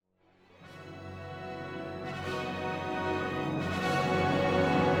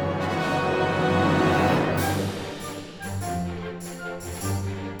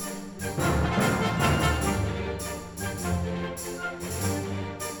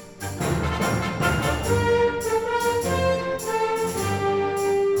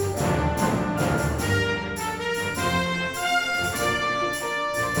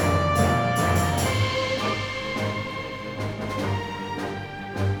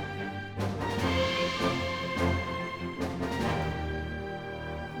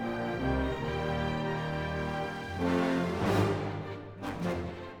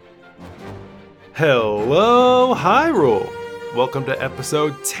Hello, Hyrule! Welcome to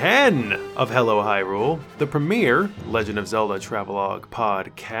episode 10 of Hello, Hyrule, the premier Legend of Zelda Travelogue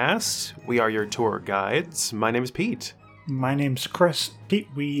podcast. We are your tour guides. My name is Pete. My name's Chris. Pete,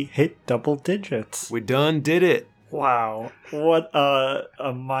 we hit double digits. We done did it. Wow, what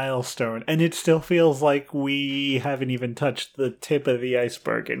a milestone. And it still feels like we haven't even touched the tip of the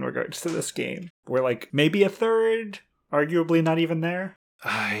iceberg in regards to this game. We're like maybe a third, arguably not even there.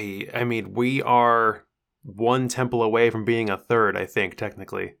 I mean, we are one temple away from being a third, I think,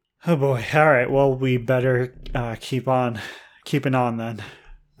 technically. Oh boy, alright, well we better keeping on then.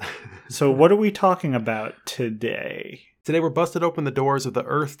 So what are we talking about today? Today we're busted open the doors of the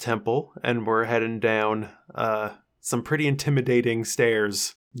Earth Temple, and we're heading down some pretty intimidating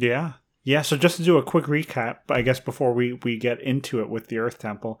stairs. Yeah, so just to do a quick recap, I guess, before we get into it with the Earth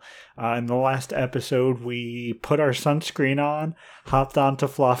Temple. In the last episode, we put our sunscreen on, hopped onto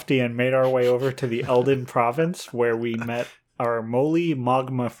Flofty, and made our way over to the Eldin province, where we met our Moli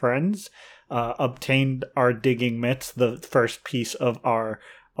Magma friends, obtained our digging mitts, the first piece of our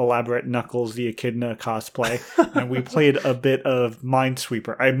elaborate Knuckles the Echidna cosplay, and we played a bit of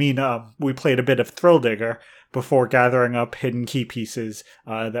Minesweeper. We played a bit of Thrill Digger before gathering up hidden key pieces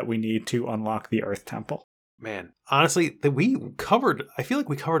that we need to unlock the Earth Temple. Man, honestly, I feel like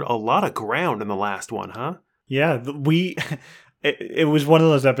we covered a lot of ground in the last one, huh? Yeah, it was one of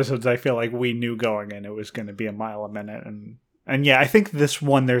those episodes I feel like we knew going in it was going to be a mile a minute. And yeah, I think this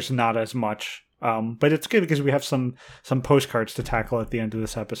one there's not as much. But it's good because we have some postcards to tackle at the end of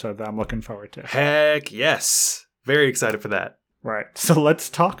this episode that I'm looking forward to. Heck yes. Very excited for that. Right. So let's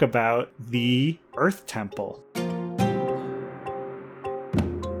talk about the Earth Temple.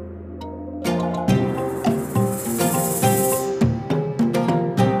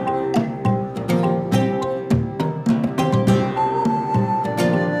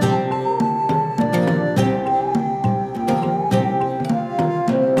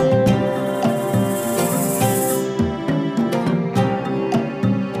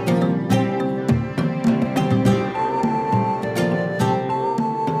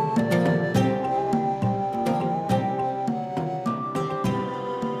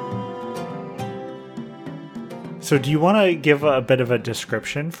 So do you want to give a bit of a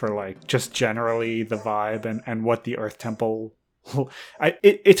description for like just generally the vibe and what the Earth Temple...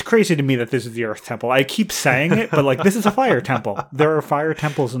 It's crazy to me that this is the Earth Temple. I keep saying it, but like this is a fire temple. There are fire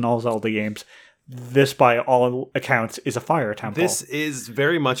temples in all Zelda games. This, by all accounts, is a fire temple. This is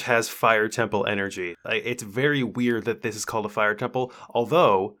very much has fire temple energy. It's very weird that this is called a fire temple,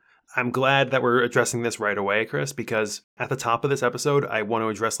 although I'm glad that we're addressing this right away, Chris, because at the top of this episode, I want to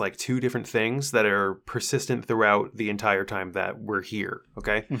address like two different things that are persistent throughout the entire time that we're here,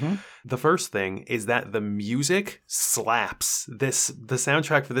 okay? Mm-hmm. The first thing is that the music slaps. The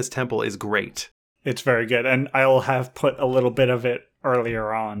soundtrack for this temple is great. It's very good, and I'll have put a little bit of it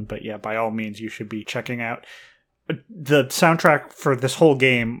earlier on, but yeah, by all means, you should be checking out the soundtrack for this whole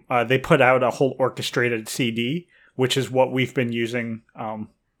game. They put out a whole orchestrated CD, which is what we've been using.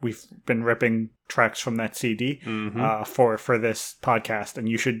 We've been ripping tracks from that CD for this podcast, and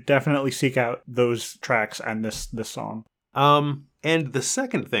you should definitely seek out those tracks and this song. And the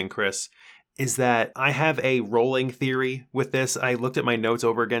second thing, Chris, is that I have a rolling theory with this. I looked at my notes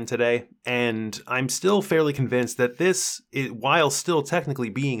over again today, and I'm still fairly convinced that this, while still technically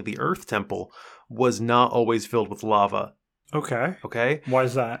being the Earth Temple, was not always filled with lava. Okay. Why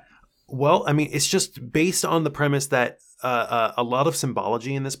is that? Well, I mean, it's just based on the premise that a lot of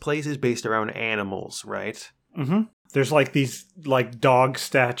symbology in this place is based around animals, right? Mm-hmm. There's like these like dog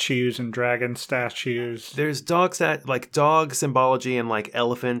statues and dragon statues. There's dog symbology and like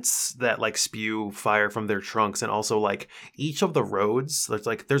elephants that like spew fire from their trunks, and also like each of the roads.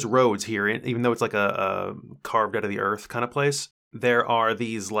 There's roads here, even though it's like a carved out of the earth kind of place. There are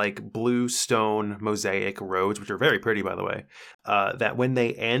these like blue stone mosaic roads, which are very pretty, by the way, that when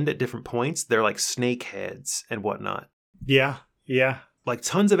they end at different points, they're like snake heads and whatnot. Yeah. Like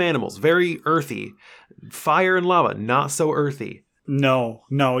tons of animals, very earthy. Fire and lava, not so earthy. No,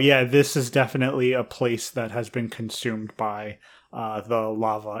 yeah, this is definitely a place that has been consumed by the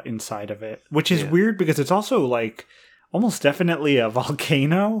lava inside of it, which is weird because it's also like almost definitely a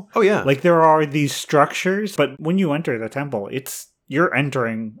volcano. Oh, yeah. Like there are these structures, but when you enter the temple, you're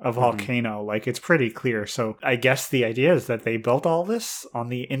entering a volcano. Mm-hmm. Like it's pretty clear. So I guess the idea is that they built all this on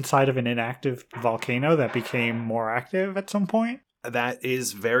the inside of an inactive volcano that became more active at some point. That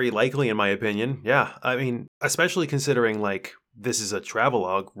is very likely, in my opinion. Yeah. I mean, especially considering like this is a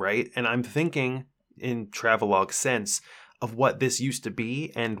travelogue, right? And I'm thinking in travelogue sense, of what this used to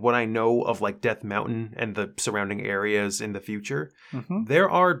be and what I know of like Death Mountain and the surrounding areas in the future, there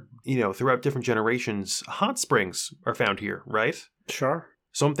are, throughout different generations, hot springs are found here, right? Sure.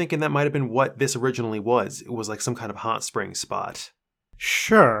 So I'm thinking that might have been what this originally was. It was like some kind of hot spring spot.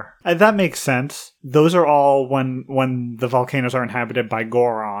 Sure. That makes sense. Those are all when the volcanoes are inhabited by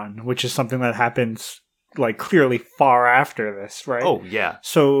Goron, which is something that happens like clearly far after this, right? Oh, yeah.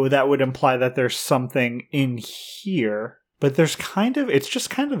 So that would imply that there's something in here, but it's just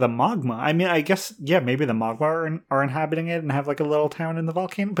kind of the magma. I mean, I guess, yeah, maybe the magma are inhabiting it and have like a little town in the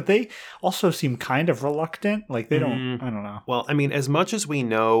volcano, but they also seem kind of reluctant. Like they don't, I don't know. Well, I mean, as much as we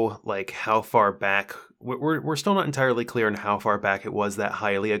know, like how far back, we're still not entirely clear on how far back it was that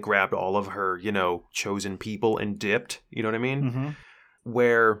Hylia grabbed all of her, chosen people and dipped. You know what I mean? Mm-hmm.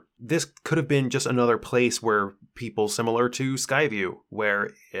 Where this could have been just another place where people similar to Skyview, where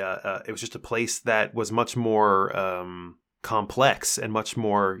it was just a place that was much more complex and much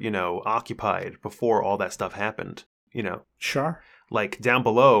more, occupied before all that stuff happened, Sure. Like down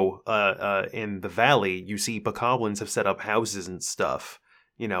below in the valley, you see bokoblins have set up houses and stuff.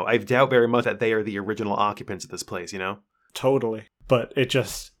 I doubt very much that they are the original occupants of this place, Totally. But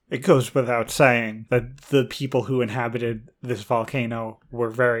it goes without saying that the people who inhabited this volcano were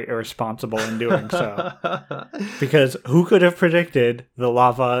very irresponsible in doing so. Because who could have predicted the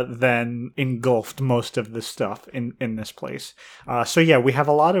lava then engulfed most of the stuff in this place? So yeah, we have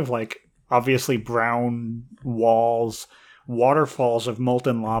a lot of like obviously brown walls, waterfalls of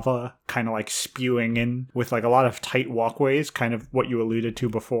molten lava kind of like spewing in with like a lot of tight walkways, kind of what you alluded to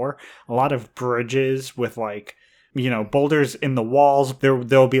before. A lot of bridges with like boulders in the walls.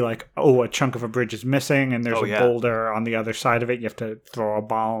 There'll be like, a chunk of a bridge is missing and there's boulder on the other side of it. You have to throw a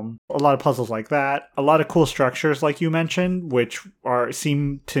bomb. A lot of puzzles like that. A lot of cool structures like you mentioned, which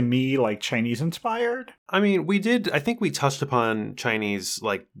seem to me like Chinese inspired. I mean, I think we touched upon Chinese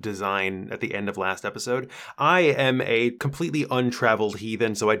like design at the end of last episode. I am a completely untraveled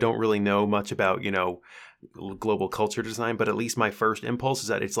heathen, so I don't really know much about, global culture design, but at least my first impulse is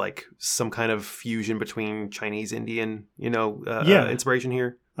that it's like some kind of fusion between Chinese, Indian, inspiration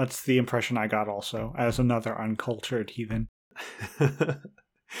here. That's the impression I got also as another uncultured heathen.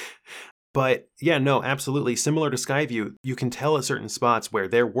 But yeah, no, absolutely. Similar to Skyview, you can tell at certain spots where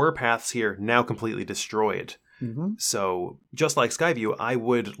there were paths here now completely destroyed. Mm-hmm. So just like Skyview, I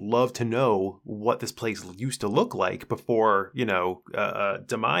would love to know what this place used to look like before,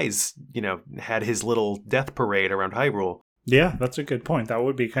 Demise, had his little death parade around Hyrule. Yeah, that's a good point. That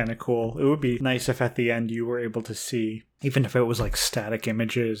would be kind of cool. It would be nice if at the end you were able to see, even if it was like static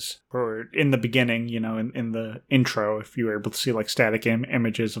images, or in the beginning, in the intro, if you were able to see like static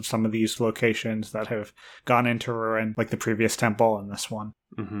images of some of these locations that have gone into ruin, like the previous temple and this one.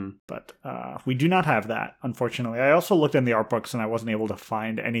 Mm-hmm. But we do not have that, unfortunately. I also looked in the art books and I wasn't able to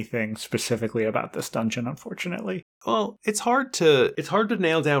find anything specifically about this dungeon, unfortunately. Well, it's hard to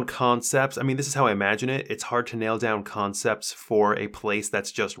nail down concepts. I mean, this is how I imagine it. It's hard to nail down concepts for a place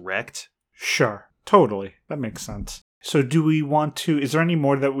that's just wrecked. Sure, totally. That makes sense. So is there any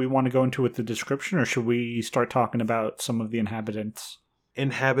more that we want to go into with the description, or should we start talking about some of the inhabitants?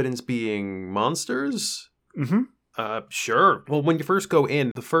 Inhabitants being monsters? Mm-hmm. Sure. Well, when you first go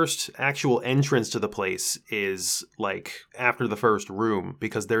in, the first actual entrance to the place is like after the first room,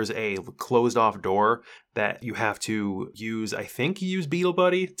 because there's a closed off door that you have to use. I think you use Beetle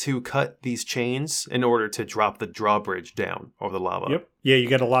Buddy to cut these chains in order to drop the drawbridge down over the lava. Yep. Yeah, you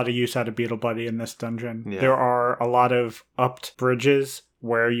get a lot of use out of Beetle Buddy in this dungeon. Yeah. There are a lot of upped bridges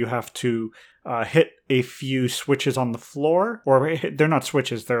where you have to hit a few switches on the floor, or they're not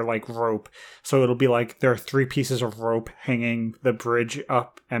switches, they're like rope. So it'll be like there are 3 pieces of rope hanging the bridge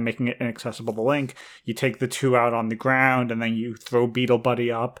up and making it inaccessible to Link. You take the 2 out on the ground and then you throw Beetle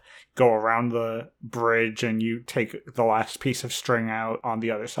Buddy up, go around the bridge, and you take the last piece of string out on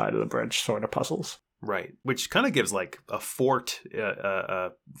the other side of the bridge, sort of puzzles. Right, which kind of gives like a fort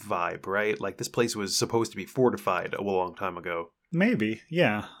vibe, right? Like this place was supposed to be fortified a long time ago. Maybe,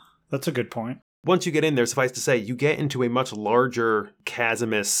 yeah. That's a good point. Once you get in there, suffice to say, you get into a much larger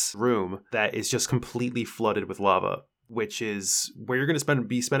chasmous room that is just completely flooded with lava, which is where you're going to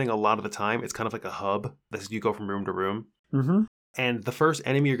be spending a lot of the time. It's kind of like a hub as you go from room to room. Mm-hmm. And the first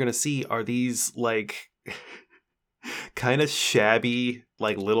enemy you're going to see are these like kind of shabby,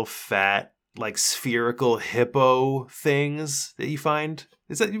 like little fat, like spherical hippo things that you find.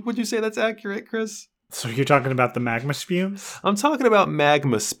 Would you say that's accurate, Chris? So you're talking about the magma spumes? I'm talking about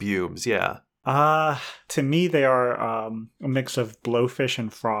magma spumes, yeah. To me, they are a mix of blowfish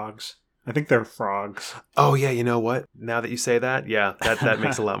and frogs. I think they're frogs. Oh yeah, you know what? Now that you say that, yeah, that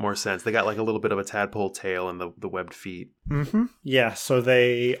makes a lot more sense. They got like a little bit of a tadpole tail and the webbed feet. Mm-hmm. Yeah, so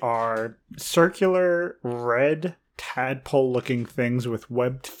they are circular red tadpole-looking things with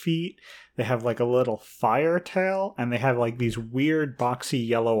webbed feet. They have like a little fire tail, and they have like these weird boxy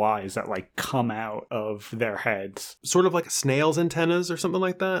yellow eyes that like come out of their heads. Sort of like snail's antennas or something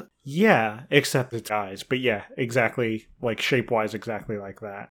like that. Yeah, except it's eyes. But yeah, exactly, like shape-wise, exactly like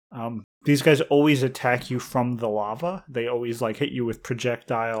that. These guys always attack you from the lava. They always like hit you with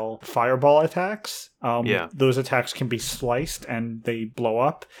projectile fireball attacks. Yeah. Those attacks can be sliced and they blow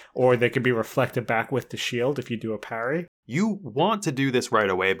up, or they can be reflected back with the shield if you do a parry. You want to do this right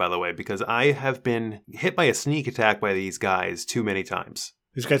away, by the way, because I have been hit by a sneak attack by these guys too many times.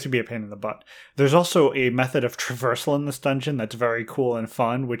 These guys can be a pain in the butt. There's also a method of traversal in this dungeon that's very cool and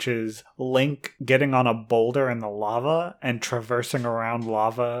fun, which is Link getting on a boulder in the lava and traversing around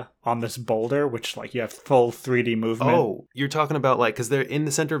lava on this boulder, which like you have full 3D movement. Oh, you're talking about like, because they're in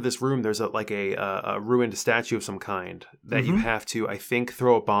the center of this room, there's a ruined statue of some kind that you have to, I think,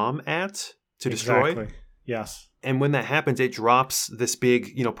 throw a bomb at to destroy. Exactly. Yes. And when that happens, it drops this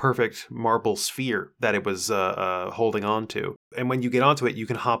big, perfect marble sphere that it was holding on to. And when you get onto it, you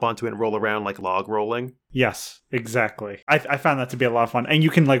can hop onto it and roll around like log rolling. Yes, exactly. I found that to be a lot of fun. And you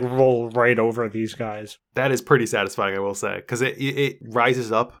can like roll right over these guys. That is pretty satisfying, I will say. Because it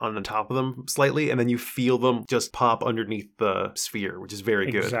rises up on the top of them slightly, and then you feel them just pop underneath the sphere, which is very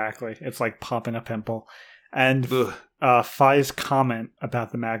good. Exactly. It's like popping a pimple. And Ugh. Fi's comment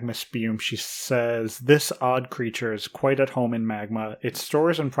about the magma spume, she says, "This odd creature is quite at home in magma. It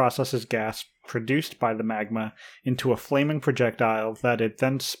stores and processes gas produced by the magma into a flaming projectile that it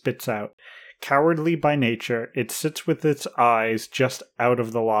then spits out. Cowardly by nature, it sits with its eyes just out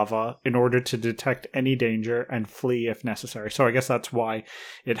of the lava in order to detect any danger and flee if necessary." So I guess that's why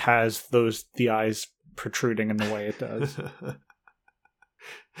it has the eyes protruding in the way it does.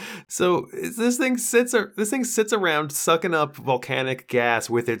 So this thing sits around sucking up volcanic gas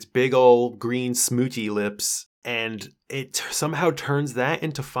with its big old green smoochy lips, and it somehow turns that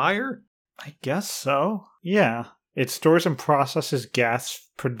into fire? I guess so. Yeah. It stores and processes gas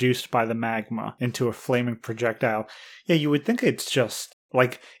produced by the magma into a flaming projectile. Yeah, you would think it's just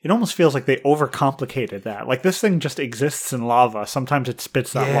like, it almost feels like they overcomplicated that. Like, this thing just exists in lava. Sometimes it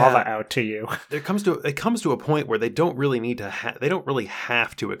spits that lava out to you. It comes to a point where they don't really need to they don't really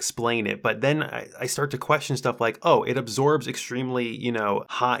have to explain it. But then I start to question stuff like, oh, it absorbs extremely,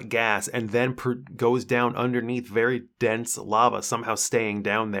 hot gas and then goes down underneath very dense lava, somehow staying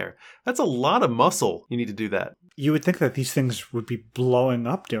down there. That's a lot of muscle. You need to do that. You would think that these things would be blowing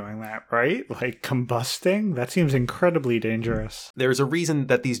up doing that, right? Like combusting? That seems incredibly dangerous. There's a reason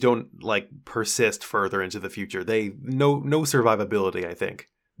that these don't persist further into the future. They no survivability, I think.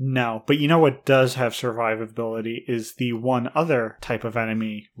 No, but you know what does have survivability is the one other type of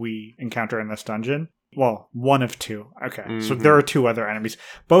enemy we encounter in this dungeon. Well, one of two. Okay, So there are two other enemies.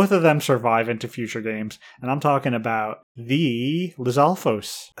 Both of them survive into future games, and I'm talking about the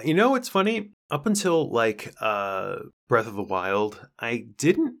Lizalfos. It's funny? Up until Breath of the Wild, I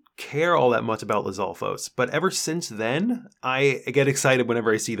didn't care all that much about Lizalfos, but ever since then, I get excited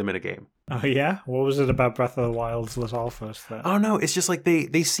whenever I see them in a game. Oh yeah? What was it about Breath of the Wild's Lizalfos that? Oh no, it's just like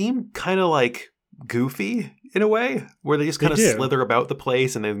they seem kind of like goofy in a way, where they just kind of slither about the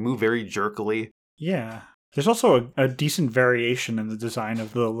place and they move very jerkily. Yeah. There's also a decent variation in the design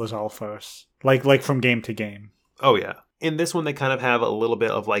of the Lizalfos, like from game to game. Oh yeah. In this one, they kind of have a little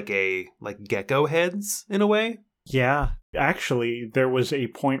bit of like gecko heads in a way. Yeah. Actually, there was a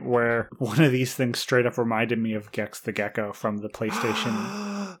point where one of these things straight up reminded me of Gex the Gecko from the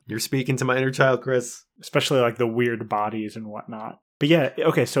PlayStation. You're speaking to my inner child, Chris. Especially like the weird bodies and whatnot. But yeah,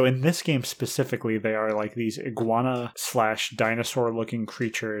 okay, so in this game specifically, they are like these iguana/dinosaur looking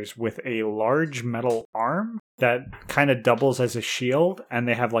creatures with a large metal arm that kind of doubles as a shield, and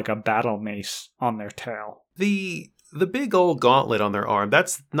they have like a battle mace on their tail. The big old gauntlet on their arm,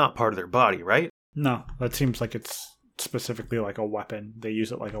 that's not part of their body, right? No, that seems like it's specifically like a weapon. They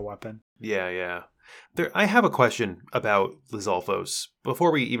use it like a weapon. Yeah. I have a question about Lizalfos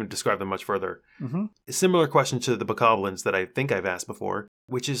before we even describe them much further. Mm-hmm. A similar question to the Bokoblins that I think I've asked before,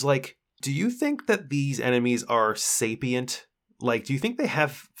 which is do you think that these enemies are sapient? Do you think they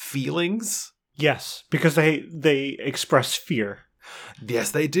have feelings? Yes, because they express fear.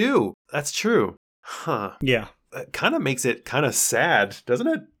 Yes, they do. That's true. Huh. Yeah. It kind of makes it kind of sad, doesn't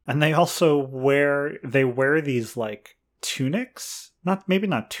it? And they also wear these tunics. Maybe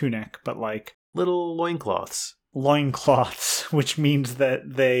not tunic, but little loincloths. Loincloths which means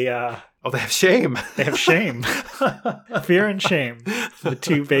that they they have shame. They have shame. Fear and shame, the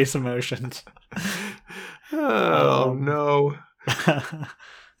two base emotions. Oh, no.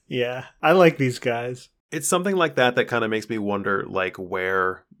 Yeah, I like these guys. It's something like that that kind of makes me wonder, like,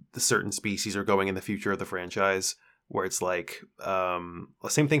 where the certain species are going in the future of the franchise. Where it's like,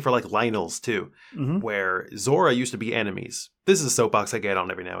 same thing for like Lynels too, where Zora used to be enemies. This is a soapbox I get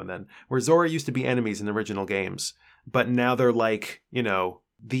on every now and then, where Zora used to be enemies in the original games, but now they're like,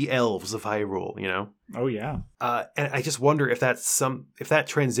 the elves of Hyrule, Oh yeah. And I just wonder if if that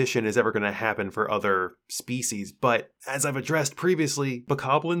transition is ever going to happen for other species. But as I've addressed previously,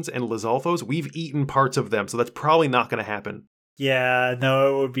 Bokoblins and Lizalfos, we've eaten parts of them, so that's probably not going to happen. Yeah,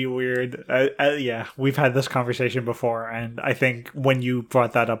 no, it would be weird. Yeah, we've had this conversation before, and I think when you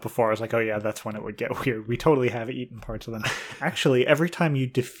brought that up before, I was like, oh yeah, that's when it would get weird. We totally have eaten parts of them. Actually, every time you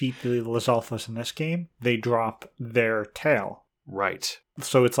defeat the Lizalfos in this game, they drop their tail. Right.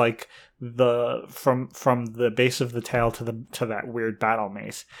 So it's like from the base of the tail to that weird battle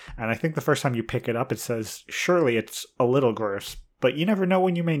mace. And I think the first time you pick it up, it says, surely it's a little gross, but you never know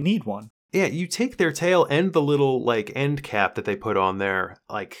when you may need one. Yeah, you take their tail and the little, like, end cap that they put on there,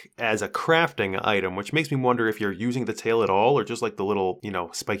 like, as a crafting item, which makes me wonder if you're using the tail at all or just, like, the little,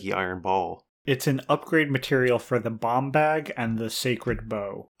 spiky iron ball. It's an upgrade material for the bomb bag and the sacred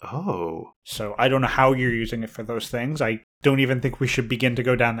bow. Oh. So I don't know how you're using it for those things. I don't even think we should begin to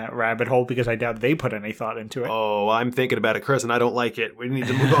go down that rabbit hole because I doubt they put any thought into it. Oh, I'm thinking about it, Chris, and I don't like it. We need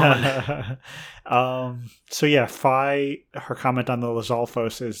to move on. So yeah, Fi, her comment on the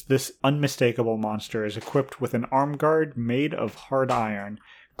Lizalfos is, this unmistakable monster is equipped with an arm guard made of hard iron.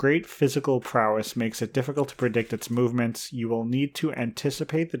 Great physical prowess makes it difficult to predict its movements. You will need to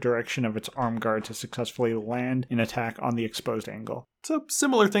anticipate the direction of its arm guard to successfully land an attack on the exposed angle. It's a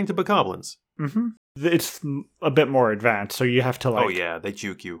similar thing to Bokoblins. Mm-hmm. It's a bit more advanced, so you have to Oh yeah, they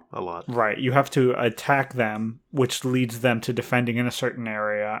juke you a lot. Right, you have to attack them, which leads them to defending in a certain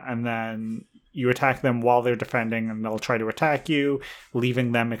area, and then you attack them while they're defending, and they'll try to attack you,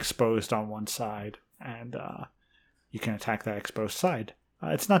 leaving them exposed on one side, and you can attack that exposed side.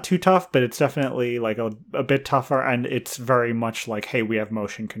 It's not too tough, but it's definitely like a bit tougher, and it's very much like, hey, we have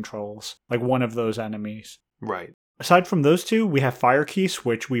motion controls, like one of those enemies. Right. Aside from those two, we have Fire Keese,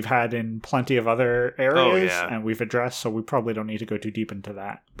 which we've had in plenty of other areas, and we've addressed, so we probably don't need to go too deep into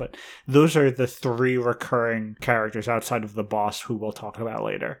that. But those are the three recurring characters outside of the boss, who we'll talk about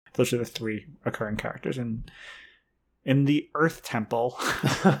later. Those are the three recurring characters in the Earth Temple.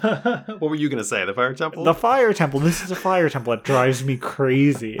 What were you going to say? The Fire Temple? The Fire Temple. This is a Fire Temple. It drives me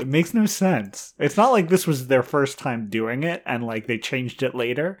crazy. It makes no sense. It's not like this was their first time doing it and like they changed it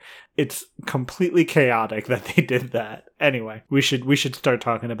later. It's completely chaotic that they did that. Anyway, we should start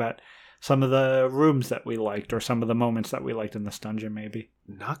talking about some of the rooms that we liked or some of the moments that we liked in this dungeon, maybe.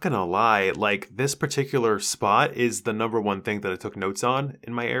 Not gonna lie, like, this particular spot is the number one thing that I took notes on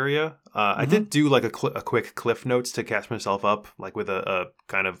in my area. I did do like a quick cliff notes to catch myself up, like with a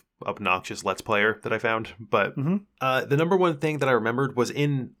kind of obnoxious Let's Player that I found. But the number one thing that I remembered was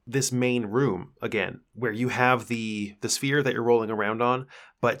in this main room, again, where you have the sphere that you're rolling around on.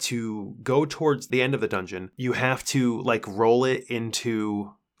 But to go towards the end of the dungeon, you have to like roll it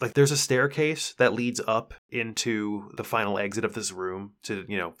into... Like, there's a staircase that leads up into the final exit of this room to,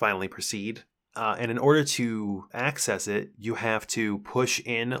 finally proceed. And in order to access it, you have to push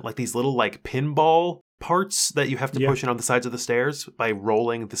in, like, these little, like, pinball parts that you have to push in on the sides of the stairs by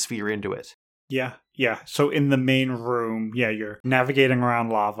rolling the sphere into it. Yeah. So in the main room, you're navigating around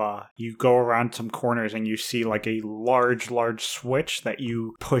lava. You go around some corners and you see like a large Yeah. switch that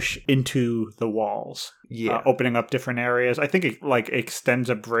you push into the walls. Opening up different areas. I think it like extends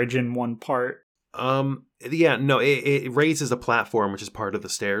a bridge in one part. It raises a platform, which is part of the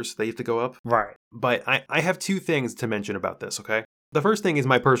stairs that you have to go up. Right. But I have two things to mention about this, okay? The first thing is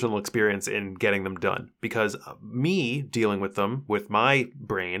my personal experience in getting them done, because me dealing with them with my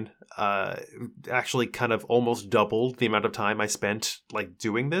brain actually kind of almost doubled the amount of time I spent like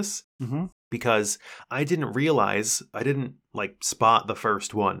doing this, because I didn't like spot the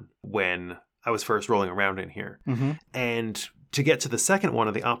first one when I was first rolling around in here. And to get to the second one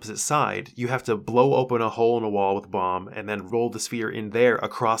on the opposite side, you have to blow open a hole in a wall with a bomb and then roll the sphere in there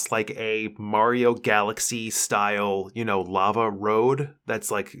across like a Mario Galaxy style, lava road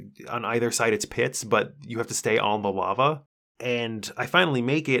that's like on either side it's pits, but you have to stay on the lava. And I finally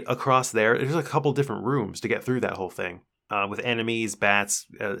make it across there. There's a couple different rooms to get through that whole thing. With enemies, bats,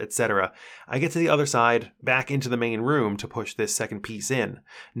 etc. I get to the other side, back into the main room to push this second piece in,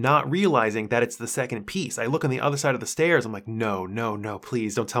 not realizing that it's the second piece. I look on the other side of the stairs. I'm like, no,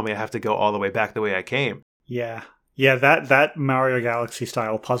 please don't tell me I have to go all the way back the way I came. Yeah. Yeah, that Mario Galaxy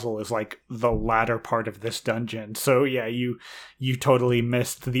style puzzle is like the latter part of this dungeon. So yeah, you totally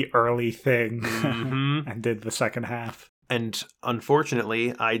missed the early thing and did the second half. And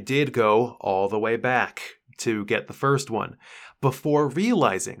unfortunately, I did go all the way back to get the first one, before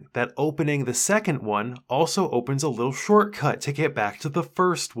realizing that opening the second one also opens a little shortcut to get back to the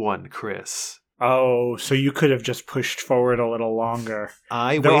first one, Chris. Oh, so you could have just pushed forward a little longer.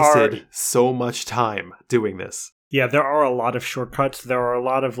 I wasted so much time doing this. Yeah, there are a lot of shortcuts. There are a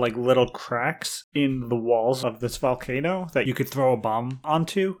lot of like little cracks in the walls of this volcano that you could throw a bomb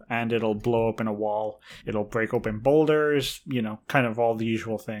onto and it'll blow open a wall. It'll break open boulders, kind of all the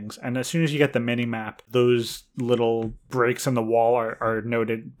usual things. And as soon as you get the mini map, those little breaks in the wall are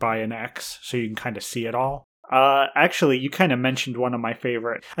noted by an X, so you can kind of see it all. Actually, you kind of mentioned one of my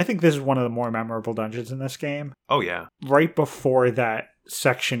favorite. I think this is one of the more memorable dungeons in this game. Oh, yeah. Right before that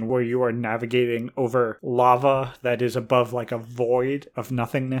section where you are navigating over lava that is above like a void of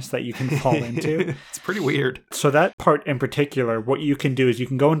nothingness that you can fall into. It's pretty weird. So that part in particular, what you can do is you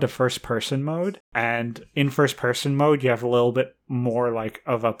can go into first person mode, and in first person mode you have a little bit more like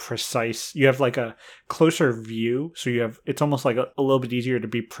of a precise, you have like a closer view, so it's almost like a little bit easier to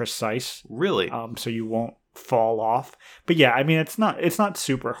be precise. Really? So you won't fall off. But yeah, I mean, it's not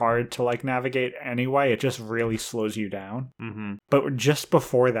super hard to like navigate anyway. It just really slows you down. Mm-hmm. But just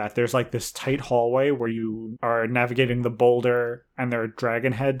before that, there's like this tight hallway where you are navigating the boulder, and there are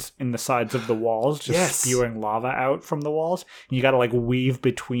dragon heads in the sides of the walls, just spewing lava out from the walls. And you got to like weave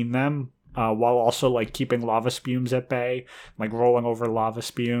between them. While also like keeping lava spumes at bay, like rolling over lava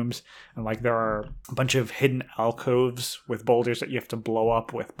spumes, and like there are a bunch of hidden alcoves with boulders that you have to blow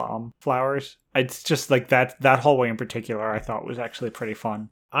up with bomb flowers. It's just like that hallway in particular I thought was actually pretty fun.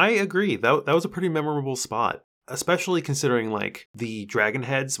 I agree. That was a pretty memorable spot, especially considering like the dragon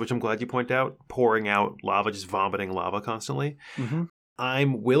heads, which I'm glad you point out, pouring out lava, just vomiting lava constantly. Mm-hmm.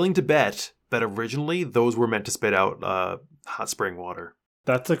 I'm willing to bet that originally those were meant to spit out hot spring water.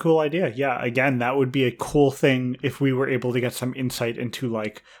 That's a cool idea. Yeah, again, that would be a cool thing if we were able to get some insight into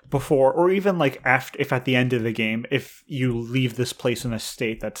like before, or even like after, if at the end of the game, if you leave this place in a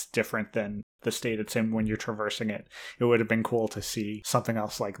state that's different than the state it's in when you're traversing it, it would have been cool to see something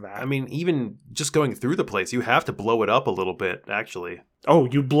else like that. I mean, even just going through the place, you have to blow it up a little bit, actually. Oh,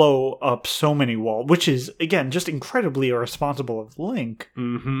 you blow up so many walls, which is, again, just incredibly irresponsible of Link,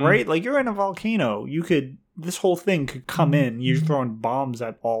 right? Like, you're in a volcano. This whole thing could come in. You're throwing bombs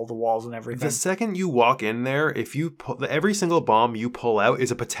at all the walls and everything. The second you walk in there, if you every single bomb you pull out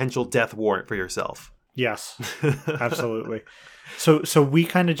is a potential death warrant for yourself. Yes, absolutely. So we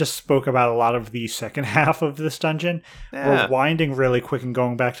kind of just spoke about a lot of the second half of this dungeon. Yeah. We're winding really quick and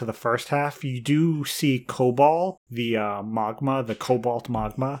going back to the first half. You do see Cobalt, the magma, the cobalt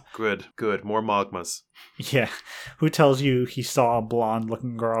magma. Good. More magmas. Yeah. Who tells you he saw a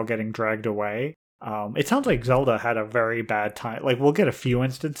blonde-looking girl getting dragged away. It sounds like Zelda had a very bad time. Like, we'll get a few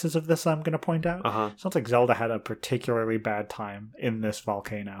instances of this I'm going to point out. Uh-huh. Sounds like Zelda had a particularly bad time in this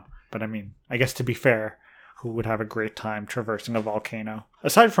volcano. But I mean, I guess to be fair, who would have a great time traversing a volcano?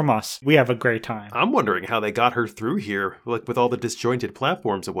 Aside from us, we have a great time. I'm wondering how they got her through here, like with all the disjointed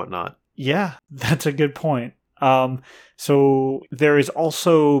platforms and whatnot. Yeah, that's a good point. So there is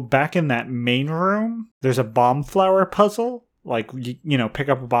also, back in that main room, there's a bomb flower puzzle. Like, pick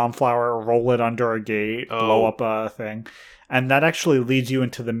up a bomb flower, roll it under a gate, blow up a thing. And that actually leads you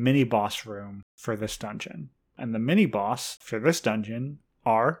into the mini-boss room for this dungeon. And the mini-boss for this dungeon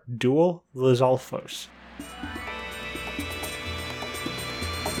are Dual Lizalfos.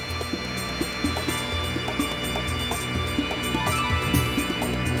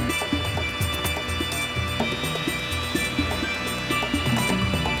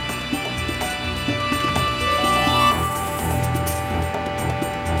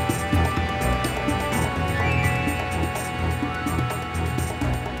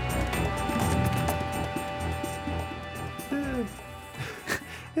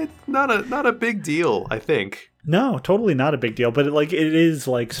 It's not a big deal, I think. No, totally not a big deal, but it is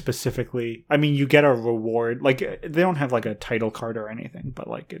like specifically, I mean, you get a reward. Like, they don't have like a title card or anything, but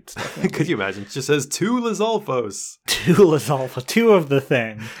like, it's definitely... Could you imagine? It just says 2 Lizalfos. 2 Lizalfos, 2 of the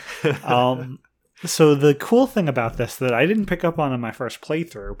thing. So the cool thing about this that I didn't pick up on in my first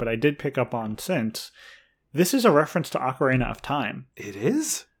playthrough, but I did pick up on since, this is a reference to Ocarina of Time. It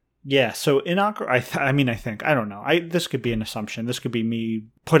is? Yeah, so in I don't know. This could be an assumption. This could be me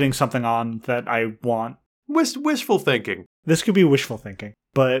putting something on that I want. Wishful thinking. This could be wishful thinking.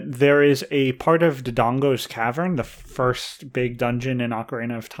 But there is a part of Dodongo's Cavern, the first big dungeon in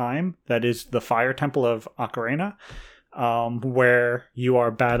Ocarina of Time, that is the Fire Temple of Ocarina. where you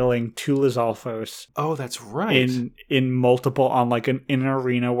are battling two Lizalfos Oh, that's right. in multiple, on like in an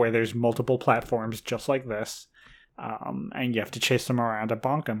arena where there's multiple platforms just like this. And you have to chase them around and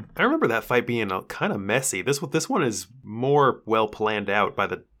bonk them. I remember that fight being kind of messy. This one is more well planned out by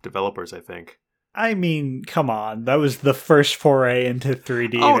the developers, I think. I mean, come on. That was the first foray into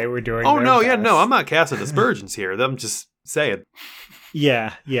 3D. They were doing their no, best. yeah, no, I'm not casting aspersions here. I'm just saying.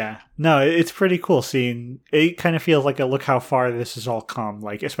 Yeah. No, it's pretty cool seeing. It kind of feels like a look how far this has all come.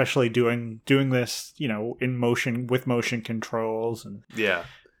 Like, especially doing this, in motion, with motion controls. And yeah.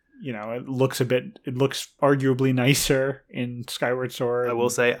 It looks arguably nicer in Skyward Sword. I will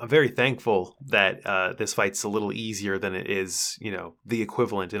say I'm very thankful that this fight's a little easier than it is, the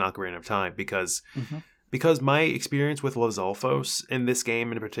equivalent in Ocarina of Time, because my experience with Lizalfos in this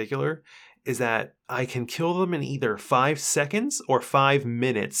game in particular is that I can kill them in either 5 seconds or 5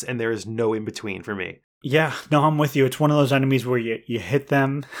 minutes, and there is no in between for me. Yeah, no, I'm with you. It's one of those enemies where you hit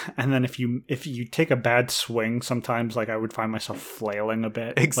them, and then if you take a bad swing, sometimes like I would find myself flailing a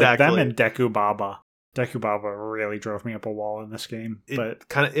bit. Exactly. Like them and Deku Baba. Deku Baba really drove me up a wall in this game. But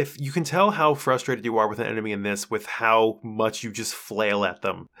kind of, if you can tell how frustrated you are with an enemy in this, with how much you just flail at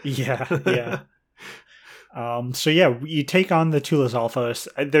them. Yeah. So yeah, you take on the two Lizalfos.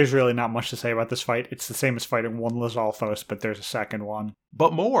 There's really not much to say about this fight. It's the same as fighting one Lizalfos, but there's a second one.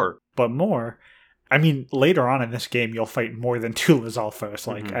 But more. I mean, later on in this game, you'll fight more than two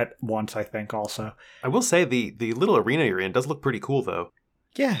Lizalfos, at once, I think, also. I will say the little arena you're in does look pretty cool, though.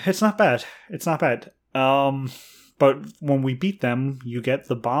 Yeah, it's not bad. But when we beat them, you get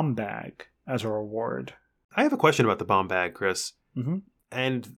the bomb bag as a reward. I have a question about the bomb bag, Chris. Mm-hmm.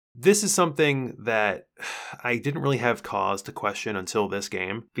 And this is something that I didn't really have cause to question until this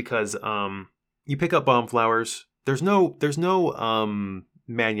game, because you pick up bomb flowers. There's no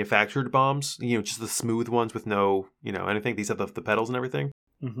manufactured bombs, just the smooth ones with no, anything. These have the petals and everything.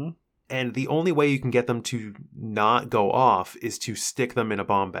 Mm-hmm. And the only way you can get them to not go off is to stick them in a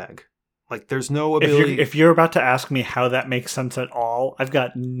bomb bag. Like, there's no ability. If you're about to ask me how that makes sense at all, I've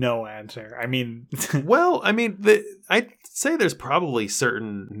got no answer. I mean, I'd say there's probably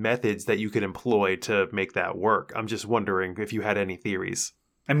certain methods that you could employ to make that work. I'm just wondering if you had any theories.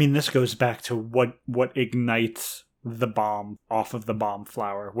 I mean, this goes back to what ignites the bomb off of the bomb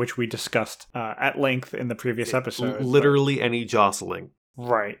flower, which we discussed at length in the previous episode. Literally any jostling.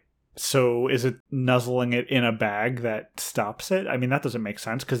 Right. So is it nuzzling it in a bag that stops it? I mean, that doesn't make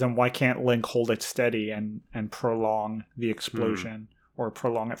sense, because then why can't Link hold it steady and prolong the explosion or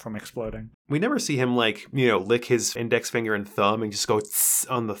prolong it from exploding? We never see him, lick his index finger and thumb and just go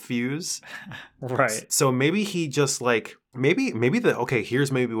on the fuse. Right. So maybe he just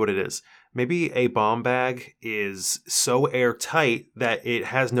here's maybe what it is. Maybe a bomb bag is so airtight that it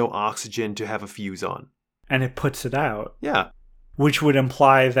has no oxygen to have a fuse on. And it puts it out. Yeah. Which would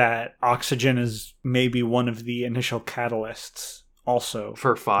imply that oxygen is maybe one of the initial catalysts also.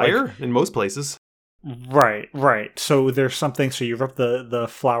 For fire in most places. Right. So there's something, so you rip the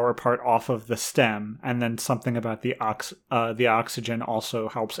flower part off of the stem, and then something about the oxygen also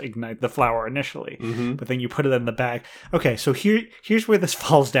helps ignite the flower initially. Mm-hmm. But then you put it in the bag. Okay, so here's where this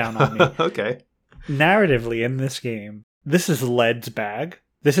falls down on me. Okay. Narratively in this game, this is Led's bag.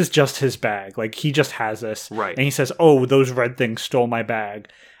 This is just his bag. Like, he just has this. Right. And he says, oh, those red things stole my bag.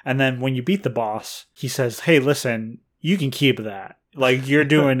 And then when you beat the boss, he says, hey, listen, you can keep that. Like, you're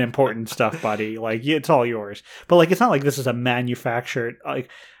doing important stuff, buddy. Like, it's all yours. But, like, it's not like this is a manufactured... Like,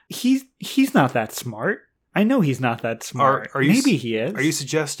 he's not that smart. I know he's not that smart. Maybe he is. Are you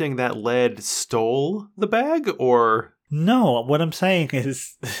suggesting that Led stole the bag, or... No, what I'm saying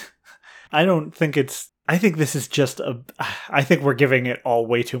is... I don't think it's... I think this is just I think we're giving it all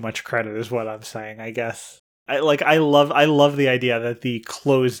way too much credit, is what I'm saying, I guess. I love the idea that the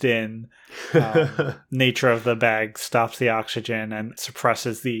closed in nature of the bag stops the oxygen and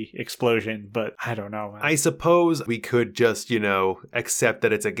suppresses the explosion, but I don't know, man. I suppose we could just, accept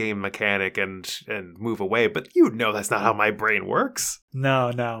that it's a game mechanic and move away, but that's not how my brain works.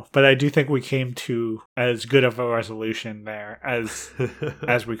 No, but I do think we came to as good of a resolution there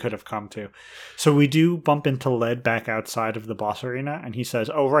as we could have come to. So we do bump into Led back outside of the boss arena, and he says,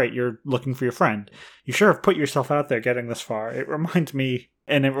 oh, right, you're looking for your friend. You sure have put yourself out there getting this far. It reminds me,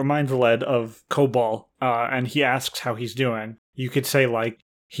 and it reminds Led of Cobalt, and he asks how he's doing. You could say,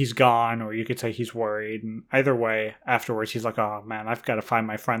 he's gone, or you could say he's worried, and either way, afterwards, he's like, oh, man, I've got to find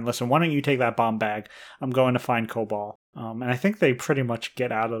my friend. Listen, why don't you take that bomb bag? I'm going to find Cobalt. And I think they pretty much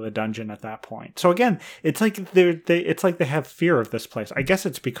get out of the dungeon at that point. So again, it's like they have fear of this place. I guess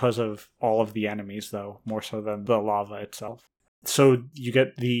it's because of all of the enemies, though, more so than the lava itself. So you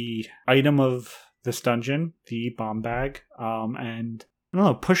get the item of this dungeon, the bomb bag, and I don't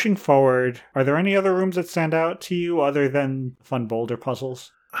know, pushing forward, are there any other rooms that stand out to you other than fun boulder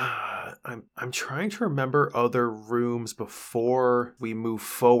puzzles? I'm trying to remember other rooms before we move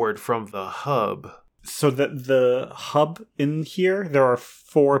forward from the hub. So the hub in here, there are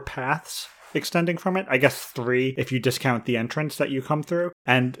 4 paths extending from it. I guess 3 if you discount the entrance that you come through.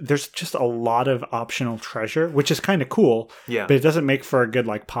 And there's just a lot of optional treasure, which is kind of cool. Yeah. But it doesn't make for a good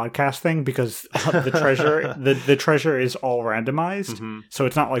podcast thing because the treasure the treasure is all randomized. Mm-hmm. So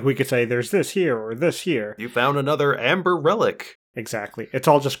it's not like we could say there's this here or this here. You found another amber relic. Exactly. It's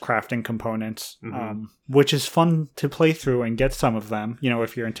all just crafting components, which is fun to play through and get some of them,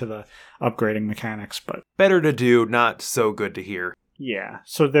 if you're into the upgrading mechanics. But better to do, not so good to hear. Yeah.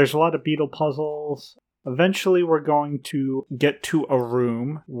 So there's a lot of beetle puzzles. Eventually, we're going to get to a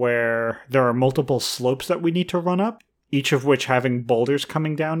room where there are multiple slopes that we need to run up, each of which having boulders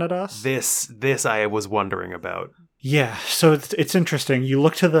coming down at us. This I was wondering about. Yeah. So it's interesting. You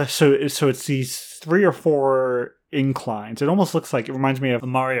look to so it's these 3 or 4 inclines. It almost looks like, it reminds me of a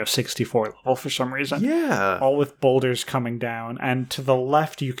Mario 64 level for some reason. Yeah. All with boulders coming down. And to the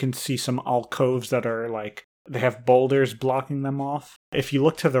left, you can see some alcoves that are they have boulders blocking them off. If you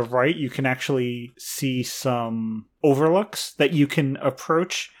look to the right, you can actually see some overlooks that you can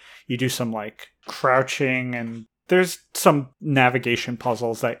approach. You do some crouching, and there's some navigation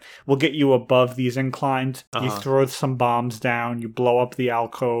puzzles that will get you above these inclines. You throw some bombs down, you blow up the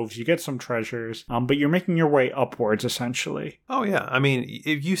alcoves, you get some treasures, but you're making your way upwards, essentially. Oh, yeah. I mean,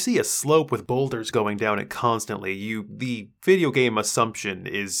 if you see a slope with boulders going down it constantly, the video game assumption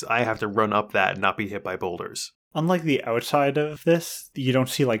is I have to run up that and not be hit by boulders. Unlike the outside of this, you don't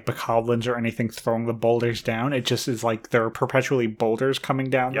see bokoblins or anything throwing the boulders down. It just is there are perpetually boulders coming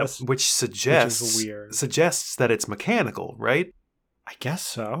down this. Which suggests that it's mechanical, right? I guess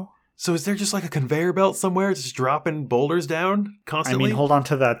so. So is there just a conveyor belt somewhere just dropping boulders down constantly? I mean, hold on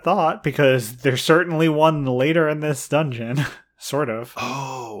to that thought, because there's certainly one later in this dungeon. Sort of.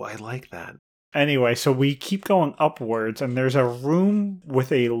 Oh, I like that. Anyway, so we keep going upwards, and there's a room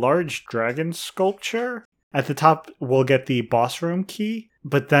with a large dragon sculpture. At the top, we'll get the boss room key,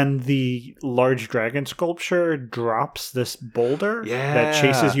 but then the large dragon sculpture drops this boulder that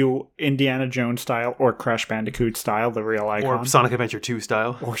chases you Indiana Jones style or Crash Bandicoot style, the real icon. Or Sonic Adventure 2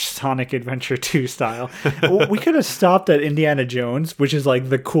 style. Or Sonic Adventure 2 style. We could have stopped at Indiana Jones, which is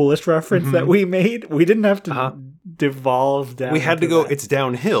the coolest reference that we made. We didn't have to devolve down. We had to go, it's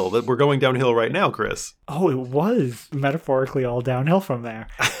downhill. We're going downhill right now, Chris. Oh, it was metaphorically all downhill from there.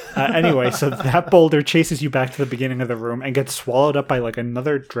 Anyway, so that boulder chases you back to the beginning of the room and gets swallowed up by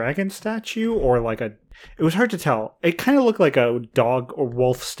another dragon statue or it was hard to tell. It kind of looked like a dog or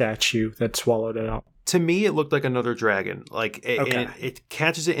wolf statue that swallowed it up. To me, it looked like another dragon. It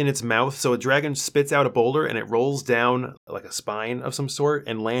catches it in its mouth, so a dragon spits out a boulder and it rolls down like a spine of some sort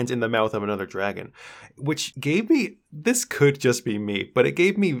and lands in the mouth of another dragon, which gave me, this could just be me, but it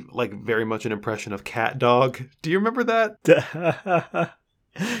gave me very much an impression of Cat Dog. Do you remember that?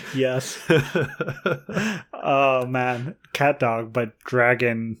 Yes. Oh man, Cat Dog, but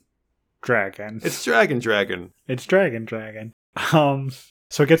dragon. It's dragon. It's dragon.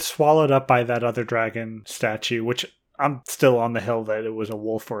 So it gets swallowed up by that other dragon statue, which I'm still on the hill that it was a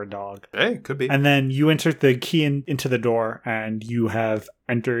wolf or a dog. Hey, could be. And then you insert the key into the door, and you have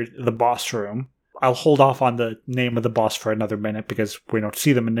entered the boss room. I'll hold off on the name of the boss for another minute because we don't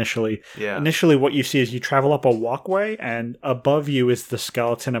see them initially. Yeah. Initially, what you see is you travel up a walkway, and above you is the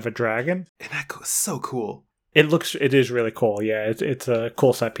skeleton of a dragon. And that's so cool. It is really cool. Yeah, it's a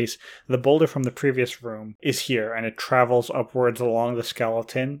cool set piece. The boulder from the previous room is here, and it travels upwards along the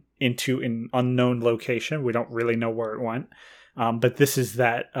skeleton into an unknown location. We don't really know where it went. But this is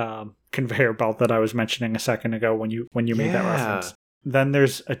that conveyor belt that I was mentioning a second ago when you made that reference. Then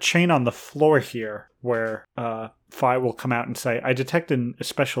there's a chain on the floor here where Fi will come out and say, I detect an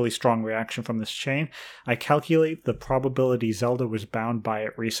especially strong reaction from this chain. I calculate the probability Zelda was bound by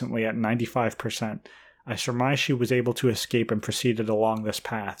it recently at 95%. I surmise she was able to escape and proceeded along this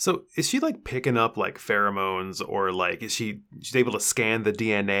path. So is she picking up pheromones, or is she's able to scan the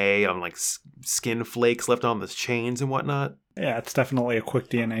DNA on skin flakes left on the chains and whatnot? Yeah, it's definitely a quick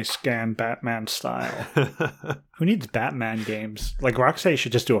DNA scan, Batman style. Who needs Batman games? Rocksteady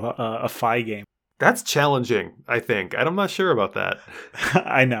should just do a Fi game. That's challenging, I think. I'm not sure about that.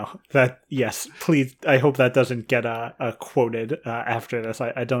 I know. Yes, please. I hope that doesn't get quoted after this.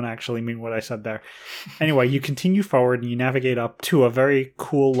 I don't actually mean what I said there. Anyway, you continue forward and you navigate up to a very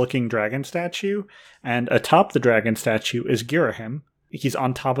cool looking dragon statue. And atop the dragon statue is Girahim, he's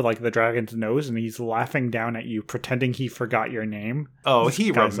on top of like the dragon's nose and he's laughing down at you, pretending he forgot your name. Oh, This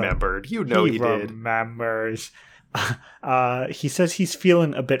he guy's remembered. You know he did. Remembers. He says he's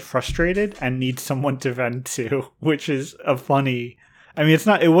feeling a bit frustrated and needs someone to vent to, which is a funny. I mean,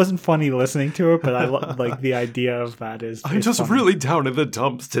 it wasn't funny listening to it, but I like the idea of that I'm just funny. really down in the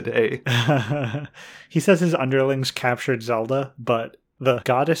dumps today. He says his underlings captured Zelda, but the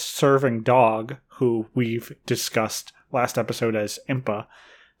goddess-serving dog, who we've discussed last episode as Impa,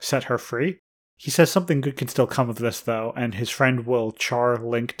 set her free. He says something good can still come of this, though, and his friend will char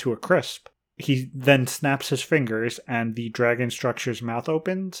Link to a crisp. He then snaps his fingers, and the dragon structure's mouth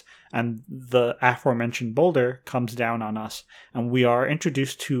opens, and the aforementioned boulder comes down on us, and we are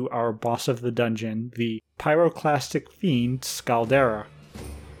introduced to our boss of the dungeon, the pyroclastic fiend Scaldera.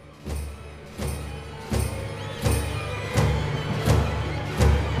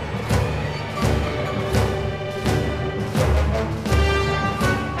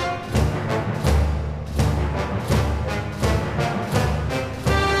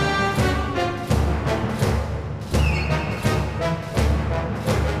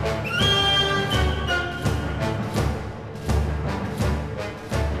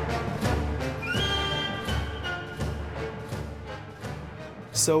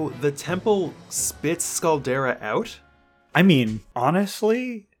 So the temple spits Scaldera out? I mean,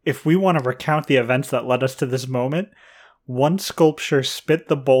 honestly, if we want to recount the events that led us to this moment, one sculpture spit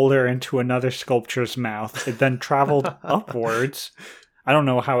the boulder into another sculpture's mouth. It then traveled upwards. I don't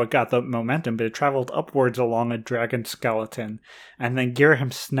know how it got the momentum, but it traveled upwards along a dragon skeleton. And then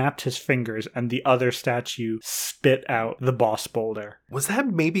Girahim snapped his fingers, and the other statue spit out the boss boulder. Was that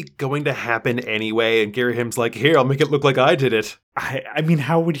maybe going to happen anyway? And Girahim's like, here, I'll make it look like I did it. I mean,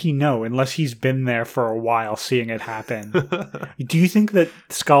 how would he know unless he's been there for a while seeing it happen? Do you think that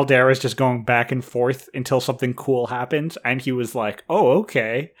Scaldera is just going back and forth until something cool happens? And he was like, oh,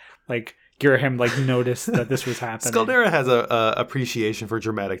 okay. Like, Girahim noticed that this was happening. Scaldera has a appreciation for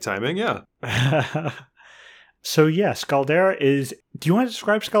dramatic timing, yeah. So yeah, Scaldera is... Do you want to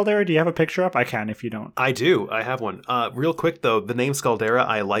describe Scaldera? Do you have a picture up? I can if you don't. I do. I have one. Real quick, though, the name Scaldera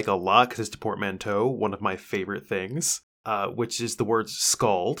I like a lot because it's a portmanteau, one of my favorite things, which is the word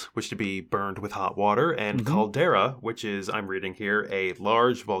scald, which to be burned with hot water, and caldera, which is, I'm reading here, a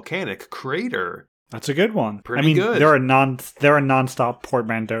large volcanic crater. That's a good one. Pretty good. There are non-stop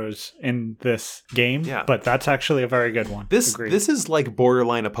portmanteaus in this game, but that's actually a very good one. This is like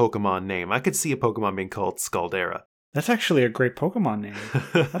borderline a Pokemon name. I could see a Pokemon being called Scaldera. That's actually a great Pokemon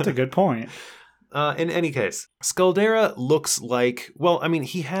name. That's a good point. In any case, Scaldera looks like,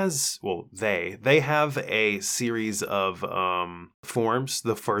 they have a series of forms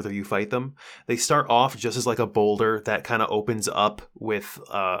the further you fight them. They start off just as like a boulder that kind of opens up with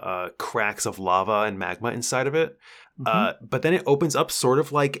cracks of lava and magma inside of it. But then it opens up sort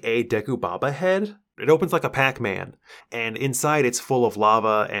of like a Deku Baba head. It opens like a Pac-Man, and inside it's full of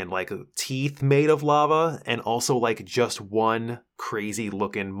lava and like teeth made of lava, and also like just one crazy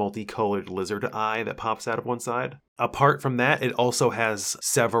looking multicolored lizard eye that pops out of one side. Apart from that, it also has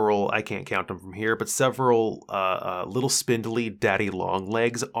several, I can't count them from here, but several little spindly daddy long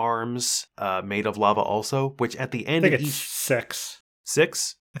legs arms made of lava also, which at the end I think of it's each... 6.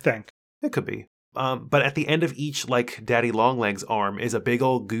 6? I think. It could be. But at the end of each, like, Daddy Longlegs arm is a big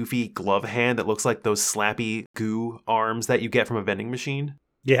old goofy glove hand that looks like those slappy goo arms that you get from a vending machine.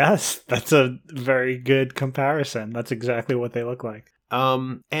 Yes, that's a very good comparison. That's exactly what they look like.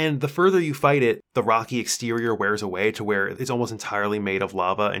 And the further you fight it, the rocky exterior wears away to where it's almost entirely made of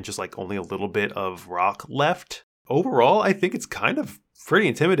lava and just, like, only a little bit of rock left. Overall, I think it's kind of pretty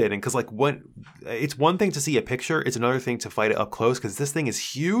intimidating because it's one thing to see a picture, it's another thing to fight it up close because this thing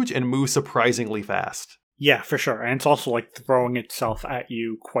is huge and moves surprisingly fast. Yeah, for sure. And it's also like throwing itself at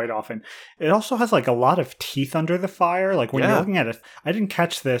you quite often. It also has like a lot of teeth under the fire. Like when you're looking at it, I didn't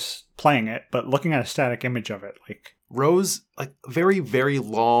catch this playing it, but looking at a static image of it, like rows, like very, very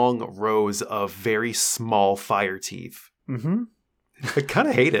long rows of very small fire teeth. Mm-hmm. I kind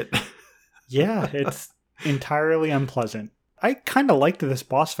of hate it. Yeah, it's entirely unpleasant. I kind of liked this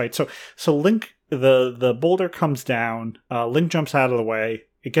boss fight. So Link, the boulder comes down. Link jumps out of the way.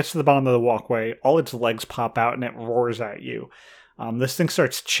 It gets to the bottom of the walkway. All its legs pop out and it roars at you. This thing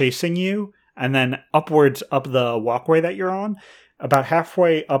starts chasing you, and then upwards up the walkway that you're on. About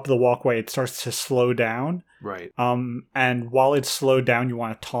halfway up the walkway, it starts to slow down. Right. And while it's slowed down, you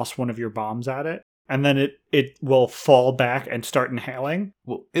want to toss one of your bombs at it. And then it will fall back and start inhaling.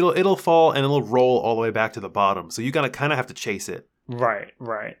 Well, it'll fall and it'll roll all the way back to the bottom. So you gotta kind of have to chase it. Right.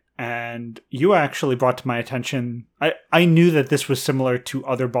 And you actually brought to my attention. I knew that this was similar to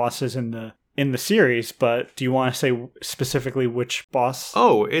other bosses in the in the series, but do you want to say specifically which boss?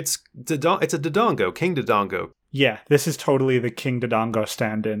 Oh, it's a Dodongo, King Dodongo. Yeah, this is totally the King Dodongo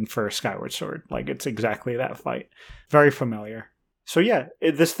stand-in for Skyward Sword. Like, it's exactly that fight. Very familiar. So yeah,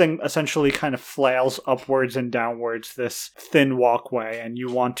 this thing essentially kind of flails upwards and downwards this thin walkway, and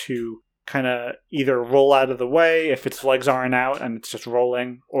you want to kind of either roll out of the way if its legs aren't out and it's just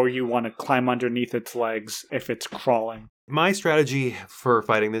rolling, or you want to climb underneath its legs if it's crawling. My strategy for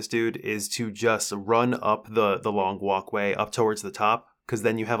fighting this dude is to just run up the long walkway up towards the top, because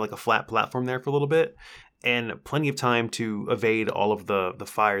then you have like a flat platform there for a little bit, and plenty of time to evade all of the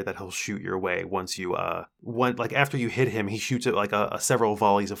fire that he'll shoot your way once you after you hit him, he shoots it like a several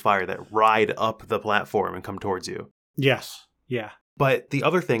volleys of fire that ride up the platform and come towards you. Yes. Yeah. But the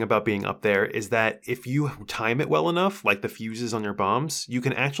other thing about being up there is that if you time it well enough, like the fuses on your bombs, you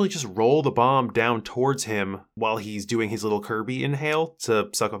can actually just roll the bomb down towards him while he's doing his little Kirby inhale to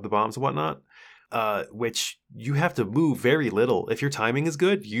suck up the bombs and whatnot, which you have to move very little. If your timing is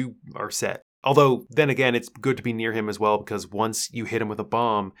good, you are set. Although, then again, it's good to be near him as well, because once you hit him with a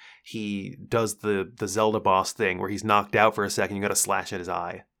bomb, he does the Zelda boss thing where he's knocked out for a second, you gotta slash at his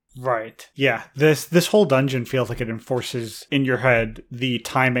eye. Right. Yeah. This whole dungeon feels like it enforces in your head the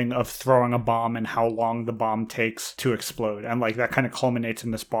timing of throwing a bomb and how long the bomb takes to explode. And like that kind of culminates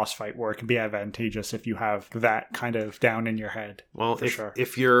in this boss fight where it can be advantageous if you have that kind of down in your head. Well,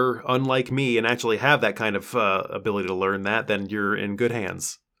 if you're unlike me and actually have that kind of ability to learn that, then you're in good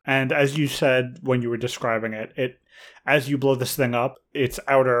hands. And as you said when you were describing it, as you blow this thing up, its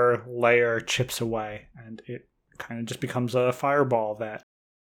outer layer chips away and it kind of just becomes a fireball that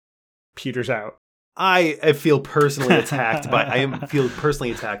peters out. I feel personally attacked by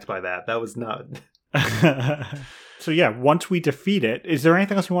that. That was not. So yeah, once we defeat it, is there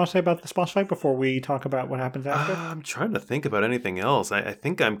anything else you want to say about this boss fight before we talk about what happens after? I'm trying to think about anything else. I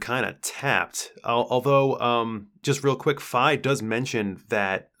think I'm kind of tapped. Although, just real quick, Fi does mention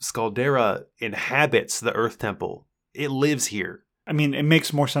that Scaldera inhabits the Earth Temple. It lives here. I mean, it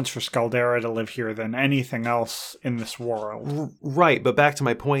makes more sense for Scaldera to live here than anything else in this world. Right, but back to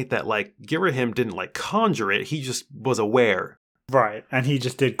my point that, like, Girahim didn't, like, conjure it. He just was aware. Right, and he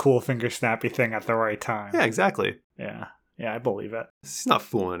just did cool finger snappy thing at the right time. Yeah, exactly. Yeah, I believe it. He's not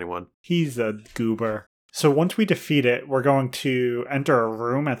fooling anyone. He's a goober. So once we defeat it, we're going to enter a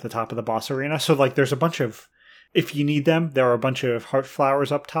room at the top of the boss arena. So, like, there's a bunch of... If you need them, there are a bunch of heart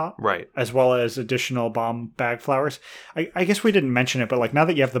flowers up top. Right. As well as additional bomb bag flowers. I guess we didn't mention it, but like now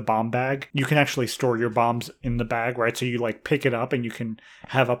that you have the bomb bag, you can actually store your bombs in the bag, right? So you like pick it up and you can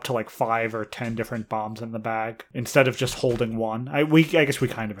have up to like 5 or 10 different bombs in the bag instead of just holding one. I guess we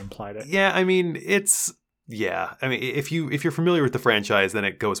kind of implied it. Yeah, I mean, yeah. I mean, if you're familiar with the franchise, then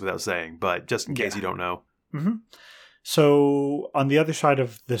it goes without saying, but just in case you don't know. Mm-hmm. So, on the other side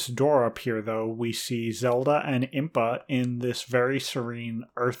of this door up here, though, we see Zelda and Impa in this very serene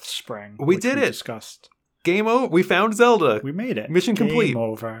Earth Spring. We did it! Discussed. Game over! We found Zelda! We made it. Mission complete. Game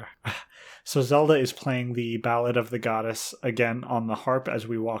over. So, Zelda is playing the Ballad of the Goddess again on the harp as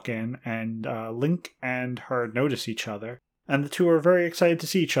we walk in, and Link and her notice each other. And the two are very excited to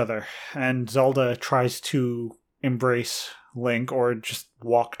see each other. And Zelda tries to embrace Link or just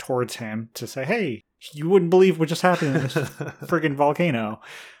walk towards him to say, hey, you wouldn't believe what just happened in this friggin' volcano.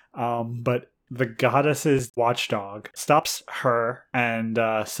 But the goddess's watchdog stops her and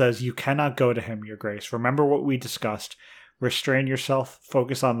says, you cannot go to him, Your Grace. Remember what we discussed. Restrain yourself.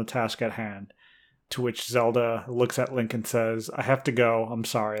 Focus on the task at hand. To which Zelda looks at Link and says, I have to go. I'm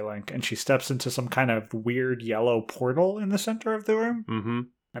sorry, Link. And she steps into some kind of weird yellow portal in the center of the room. Mm-hmm.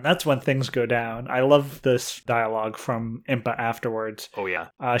 And that's when things go down. I love this dialogue from Impa afterwards. Oh, yeah.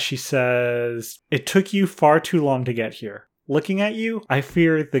 She says, it took you far too long to get here. Looking at you, I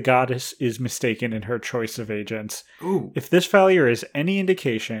fear the goddess is mistaken in her choice of agents. Ooh. If this failure is any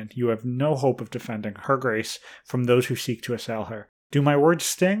indication, you have no hope of defending her grace from those who seek to assail her. Do my words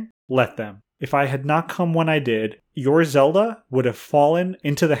sting? Let them. If I had not come when I did, your Zelda would have fallen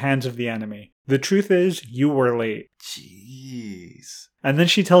into the hands of the enemy. The truth is, you were late. Jeez. And then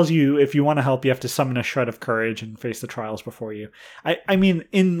she tells you if you want to help, you have to summon a shred of courage and face the trials before you. I mean,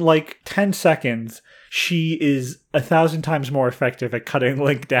 in like 10 seconds, she is 1,000 times more effective at cutting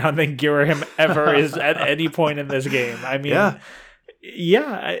Link down than Girahim ever is at any point in this game. I mean,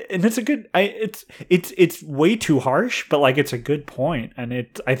 yeah, and it's a good. It's way too harsh, but like it's a good point, and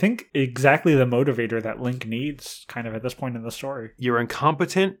I think exactly the motivator that Link needs, kind of at this point in the story. You're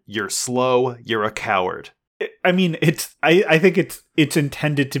incompetent. You're slow. You're a coward. I mean, I think it's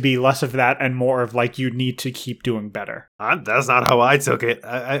intended to be less of that and more of like you need to keep doing better. That's not how I took it.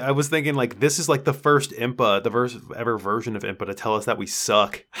 I was thinking like this is like the first Impa, the first ever version of Impa to tell us that we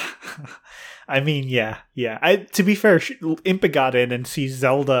suck. I mean, yeah. To be fair, Impa got in and sees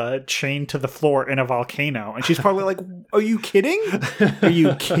Zelda chained to the floor in a volcano, and she's probably like, "Are you kidding? Are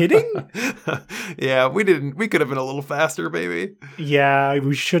you kidding?" Yeah, we didn't. We could have been a little faster, baby. Yeah,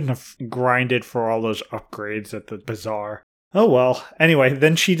 we shouldn't have grinded for all those upgrades at the bazaar. Oh well. Anyway,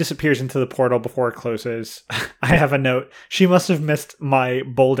 then she disappears into the portal before it closes. I have a note. She must have missed my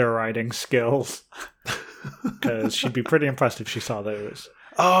boulder riding skills. Because she'd be pretty impressed if she saw those.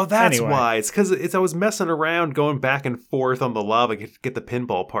 Oh, that's Anyway. why. It's because I was messing around, going back and forth on the lava to get the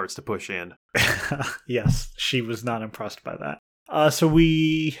pinball parts to push in. Yes, she was not impressed by that. So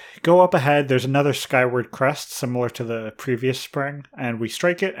we go up ahead. There's another skyward crest similar to the previous spring, and we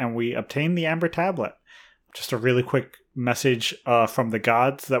strike it and we obtain the Amber Tablet. Just a really quick message from the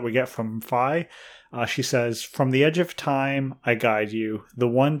gods that we get from Fi. She says, "From the edge of time, I guide you, the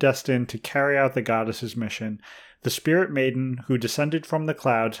one destined to carry out the goddess's mission. The spirit maiden who descended from the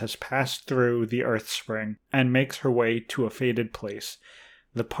clouds has passed through the earth spring and makes her way to a fated place.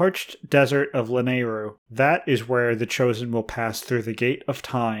 The parched desert of Lanayru, that is where the chosen will pass through the gate of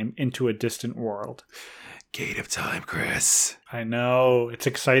time into a distant world." Gate of time, Chris. I know, it's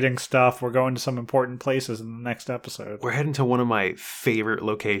exciting stuff. We're going to some important places in the next episode. We're heading to one of my favorite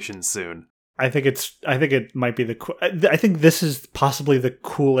locations soon. I think it might be I think this is possibly the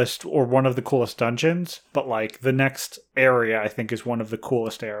coolest or one of the coolest dungeons, but like the next area I think is one of the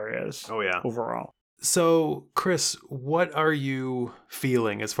coolest areas. Oh yeah. Overall. So, Chris, what are you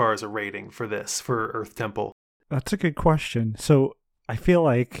feeling as far as a rating for this, for Earth Temple? That's a good question. So, I feel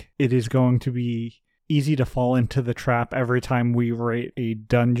like it is going to be easy to fall into the trap every time we rate a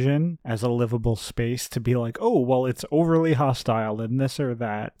dungeon as a livable space to be like, oh, well, it's overly hostile and this or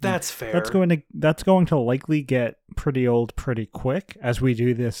that. That's fair. That's going to likely get pretty old pretty quick as we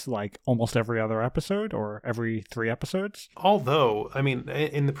do this like almost every other episode or every 3 episodes. Although, I mean,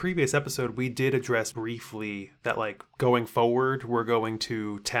 in the previous episode, we did address briefly that like going forward, we're going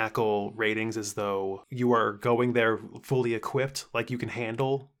to tackle ratings as though you are going there fully equipped, like you can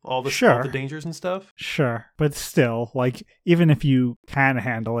handle all the dangers and stuff. Sure, but still, like, even if you can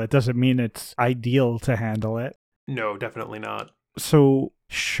handle it, doesn't mean it's ideal to handle it. No, definitely not. So,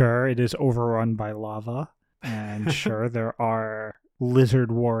 sure, it is overrun by lava, and sure, there are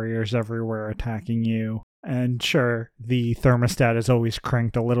lizard warriors everywhere attacking you, and sure, the thermostat is always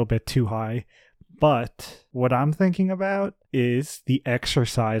cranked a little bit too high, but what I'm thinking about is the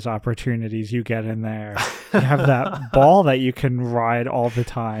exercise opportunities you get in there. You have that ball that you can ride all the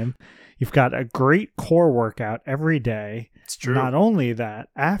time. You've got a great core workout every day. It's true. Not only that,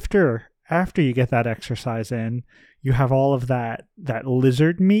 after you get that exercise in, you have all of that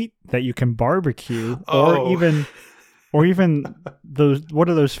lizard meat that you can barbecue, or even those, what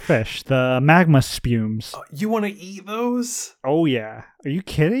are those fish? The magma spumes. You want to eat those? Oh yeah. Are you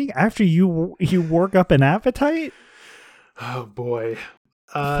kidding? After you work up an appetite? Oh boy.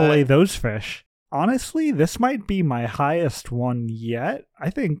 Fillet those fish. Honestly, this might be my highest one yet. I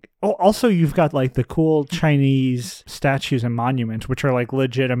think. Oh, also, you've got like the cool Chinese statues and monuments, which are like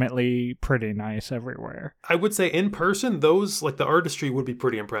legitimately pretty nice everywhere. I would say in person, those, like the artistry would be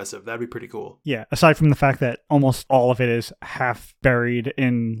pretty impressive. That'd be pretty cool. Yeah, aside from the fact that almost all of it is half buried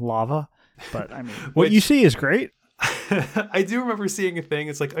in lava. But I mean, what you see is great. I do remember seeing a thing.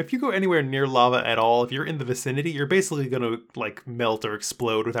 It's like, if you go anywhere near lava at all, if you're in the vicinity, you're basically going to like melt or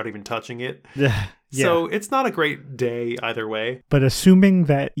explode without even touching it. Yeah. So it's not a great day either way. But assuming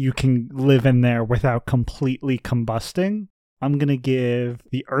that you can live in there without completely combusting, I'm going to give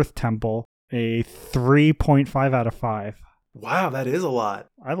the Earth Temple a 3.5 out of 5. Wow, that is a lot.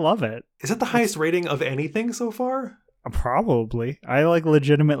 I love it. Is that the highest rating of anything so far? Probably. I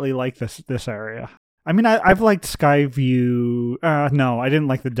legitimately like this area. I mean, I've liked Skyview. No, I didn't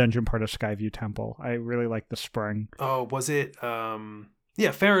like the dungeon part of Skyview Temple. I really liked the spring. Oh, was it? Yeah,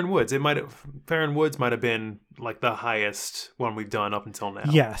 Farron Woods. Farron Woods might have been like the highest one we've done up until now.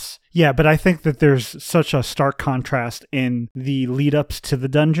 Yes. Yeah, but I think that there's such a stark contrast in the lead-ups to the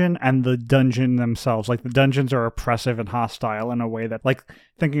dungeon and the dungeon themselves. Like, the dungeons are oppressive and hostile in a way that, like,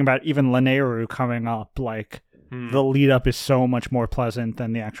 thinking about even Lanayru coming up, like, the lead-up is so much more pleasant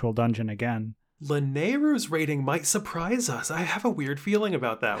than the actual dungeon again. Lanayru's rating might surprise us. I have a weird feeling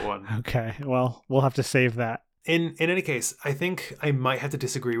about that one. Okay, well, we'll have to save that. In any case, I think I might have to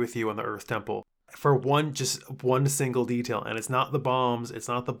disagree with you on the Earth Temple for just one single detail, and it's not the bombs, it's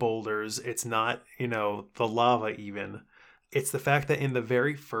not the boulders, it's not, the lava even. It's the fact that in the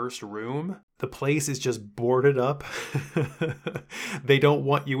very first room, the place is just boarded up. They don't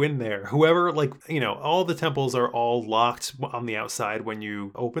want you in there. Whoever, all the temples are all locked on the outside when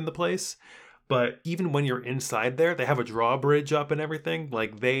you open the place. But even when you're inside there, they have a drawbridge up and everything.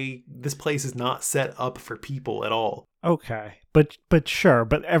 Like this place is not set up for people at all. Okay, but sure,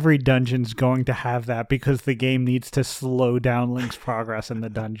 but every dungeon's going to have that because the game needs to slow down Link's progress in the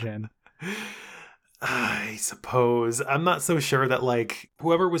dungeon. I suppose. I'm not so sure that, like,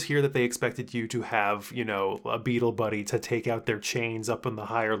 whoever was here that they expected you to have, a beetle buddy to take out their chains up in the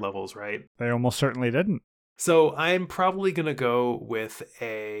higher levels, right? They almost certainly didn't. So I'm probably going to go with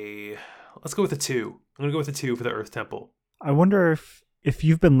let's go with a 2. I'm going to go with a 2 for the Earth Temple. I wonder if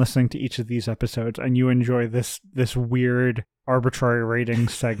you've been listening to each of these episodes and you enjoy this weird arbitrary rating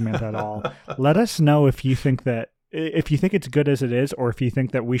segment at all, let us know if you think it's good as it is, or if you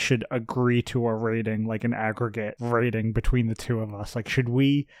think that we should agree to a rating, like an aggregate rating between the two of us. Like, should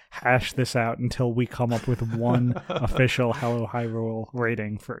we hash this out until we come up with one official Hello Hyrule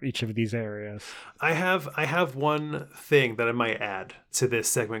rating for each of these areas? I have one thing that I might add to this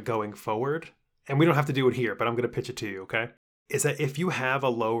segment going forward, and we don't have to do it here, but I'm going to pitch it to you, okay? Is that if you have a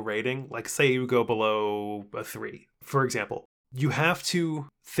low rating, like say you go below a 3, for example, you have to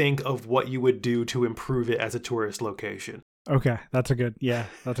think of what you would do to improve it as a tourist location. Okay, that's a good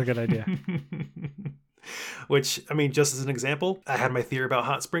idea. Which, I mean, just as an example, I had my theory about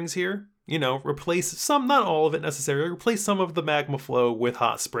hot springs here. Replace some, not all of it necessarily, replace some of the magma flow with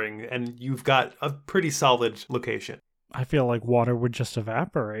hot spring, and you've got a pretty solid location. I feel like water would just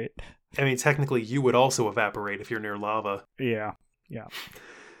evaporate. I mean, technically, you would also evaporate if you're near lava. Yeah.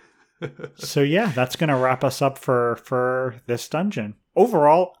 So yeah, that's going to wrap us up for this dungeon.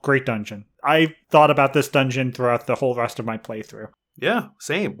 Overall, great dungeon. I thought about this dungeon throughout the whole rest of my playthrough. Yeah,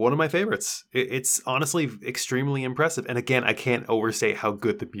 same. One of my favorites. It's honestly extremely impressive. And again, I can't overstate how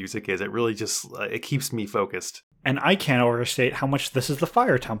good the music is. It really just, it keeps me focused. And I can't overstate how much this is the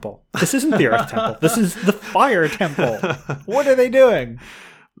Fire Temple. This isn't the Earth Temple. This is the Fire Temple. What are they doing?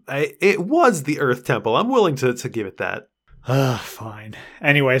 It was the Earth Temple. I'm willing to give it that. Fine.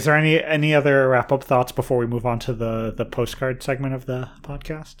 Anyway, is there any other wrap-up thoughts before we move on to the postcard segment of the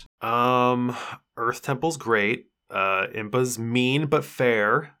podcast? Earth Temple's great. Impa's mean but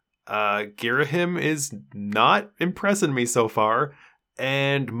fair. Girahim is not impressing me so far.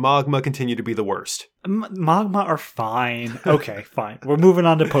 And Magma continue to be the worst. Magma are fine. Okay, fine. We're moving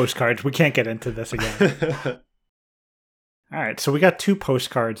on to postcards. We can't get into this again. All right, so we got 2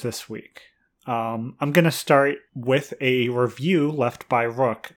 postcards this week. I'm going to start with a review left by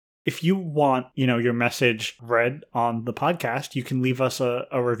Rook. If you want, your message read on the podcast, you can leave us a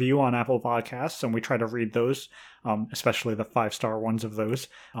review on Apple Podcasts, and we try to read those, especially the 5-star ones of those,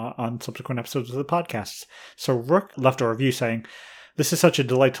 on subsequent episodes of the podcasts. So Rook left a review saying, "This is such a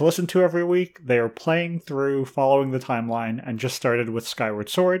delight to listen to every week. They are playing through, following the timeline, and just started with Skyward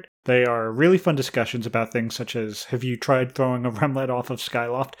Sword. They are really fun discussions about things such as, have you tried throwing a remlet off of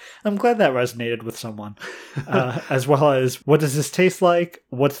Skyloft?" I'm glad that resonated with someone. As well as, what does this taste like?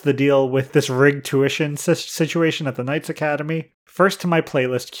 What's the deal with this rigged tuition situation at the Knights Academy? First to my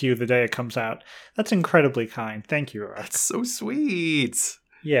playlist queue the day it comes out. That's incredibly kind. Thank you, Rook. That's so sweet.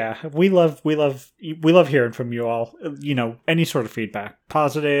 Yeah, we love hearing from you all. Any sort of feedback,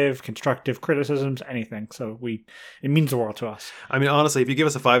 positive, constructive criticisms, anything. So it means the world to us. I mean, honestly, if you give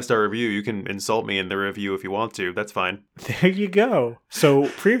us a 5-star review, you can insult me in the review if you want to. That's fine. There you go. So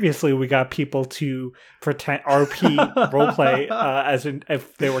previously, we got people to pretend RP roleplay as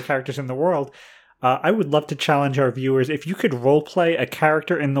if they were characters in the world. I would love to challenge our viewers. If you could roleplay a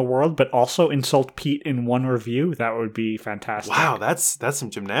character in the world, but also insult Pete in one review, that would be fantastic. Wow, that's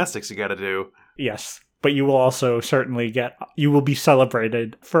some gymnastics you got to do. Yes, but you will also certainly you will be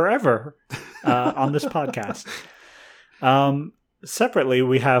celebrated forever on this podcast. Separately,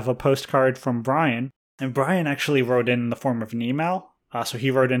 we have a postcard from Brian, and Brian actually wrote in the form of an email. So he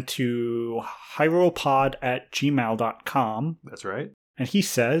wrote into hyrulepod@gmail.com. That's right. And he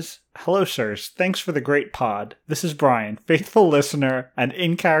says, "Hello, sirs. Thanks for the great pod. This is Brian, faithful listener and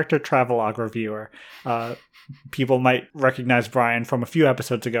in-character travelogue reviewer." People might recognize Brian from a few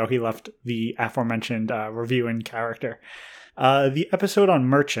episodes ago. He left the aforementioned review in character. The episode on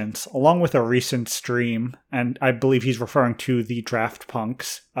merchants, along with a recent stream, and I believe he's referring to the Draft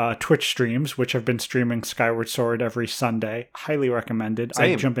Punks Twitch streams, which have been streaming Skyward Sword every Sunday. Highly recommended.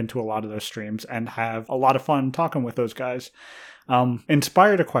 Same. I jump into a lot of those streams and have a lot of fun talking with those guys.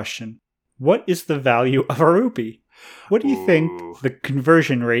 Inspired a question. What is the value of a rupee? What do you think the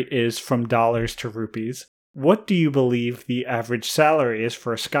conversion rate is from dollars to rupees? What do you believe the average salary is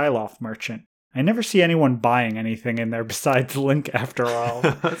for a Skyloft merchant? I never see anyone buying anything in there besides Link, after all.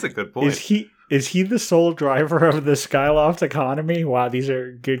 That's a good point. Is he the sole driver of the Skyloft economy? Wow, these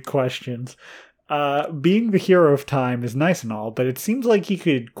are good questions. being the hero of time is nice and all, but it seems like he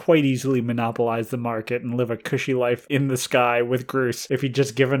could quite easily monopolize the market and live a cushy life in the sky with Groose if he'd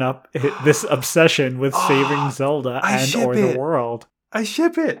just given up this obsession with saving Zelda or the world. I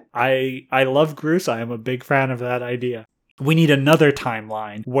ship it. I love Groose. I am a big fan of that idea. We need another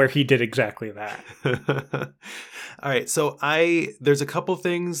timeline where he did exactly that. All right, so there's a couple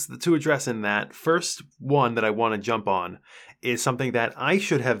things to address in that. First one that I want to jump on is something that I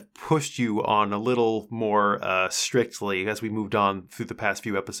should have pushed you on a little more strictly as we moved on through the past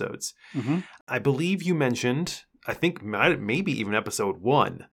few episodes. Mm-hmm. I believe you mentioned, I think maybe even episode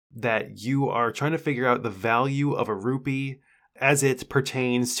 1, that you are trying to figure out the value of a rupee as it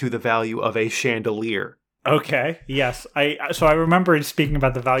pertains to the value of a chandelier. Okay, yes. So I remember speaking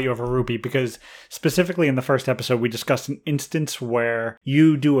about the value of a rupee because specifically in the first episode we discussed an instance where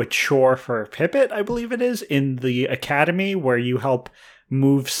you do a chore for Pippet, I believe it is, in the academy where you help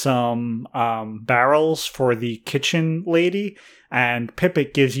move some barrels for the kitchen lady, and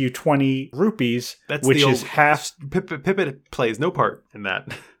Pippet gives you 20 rupees, which is half... Pippet plays no part in that.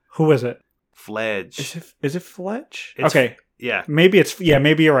 Who is it? Fledge. Is it Fledge? Okay. Yeah. Maybe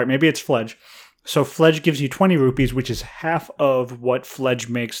you're right. Maybe it's Fledge. So Fledge gives you 20 rupees, which is half of what Fledge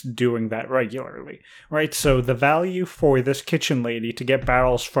makes doing that regularly, right? So the value for this kitchen lady to get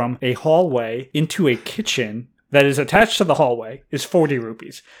barrels from a hallway into a kitchen that is attached to the hallway is 40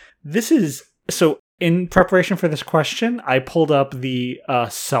 rupees. So in preparation for this question, I pulled up the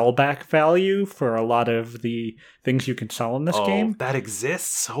sellback value for a lot of the things you can sell in this game. That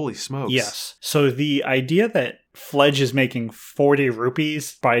exists? Holy smokes. Yes. So the idea that Fledge is making 40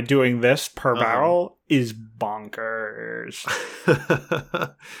 rupees by doing this per barrel is bonkers.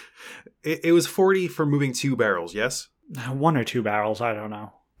 It was 40 for moving 2 barrels, yes? 1 or 2 barrels, I don't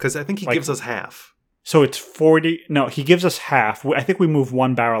know. Because I think he gives us half. So it's 40. No, he gives us half. I think we move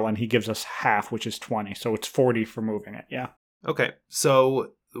 1 barrel and he gives us half, which is 20. So it's 40 for moving it, yeah. Okay,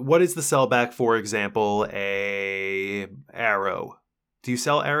 so what is the sellback, for example, a arrow? Do you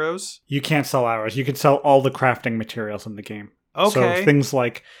sell arrows? You can't sell arrows. You can sell all the crafting materials in the game. Okay. So things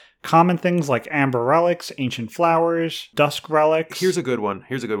like common things like amber relics, ancient flowers, dusk relics. Here's a good one.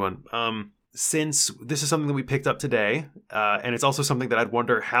 Since this is something that we picked up today, and it's also something that I'd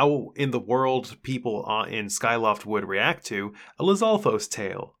wonder how in the world people in Skyloft would react to, a Lizalfos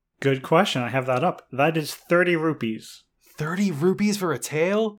tail. Good question. I have that up. That is 30 rupees. 30 rupees for a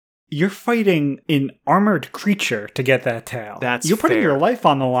tail? You're fighting an armored creature to get that tail. You're putting your life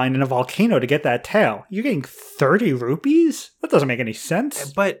on the line in a volcano to get that tail. You're getting 30 rupees? That doesn't make any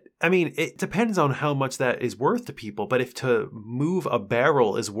sense. But, I mean, it depends on how much that is worth to people. But if to move a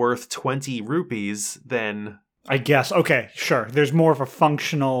barrel is worth 20 rupees, then... I guess. Okay, sure. There's more of a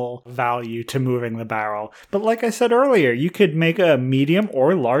functional value to moving the barrel. But like I said earlier, you could make a medium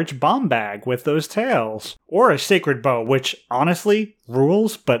or large bomb bag with those tails. Or a sacred bow, which honestly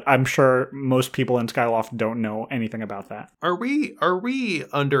rules, but I'm sure most people in Skyloft don't know anything about that. Are we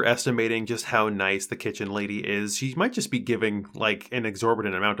underestimating just how nice the kitchen lady is? She might just be giving like an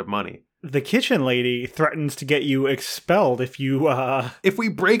exorbitant amount of money. The kitchen lady threatens to get you expelled if you if we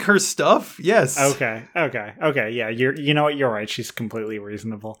break her stuff. Yes. Okay. Yeah, you know what? You're right. She's completely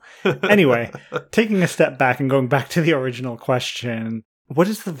reasonable. Anyway, taking a step back and going back to the original question, what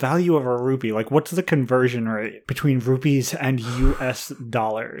is the value of a rupee? Like, what's the conversion rate between rupees and US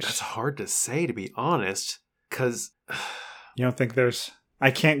dollars? That's hard to say, to be honest, because you don't think I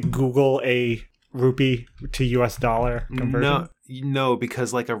can't Google a rupee to US dollar conversion? No,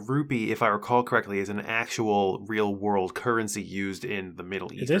 because like a rupee, if I recall correctly, is an actual real world currency used in the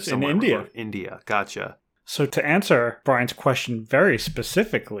Middle East. It is in India. India, gotcha. So to answer Brian's question very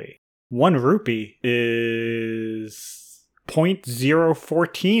specifically, 1 rupee is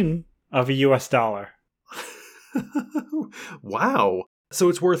 0.014 of a US dollar. Wow. So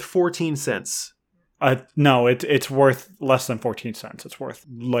it's worth 14 cents. No, it's worth less than 14 cents. It's worth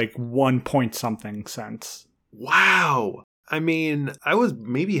like 1 point something cents. Wow. I mean, I would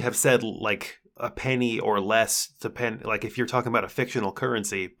maybe have said like a penny or less, like if you're talking about a fictional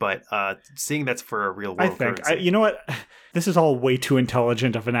currency, but seeing that's for a real world currency. You know what? This is all way too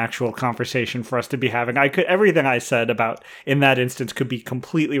intelligent of an actual conversation for us to be having. Everything I said about in that instance could be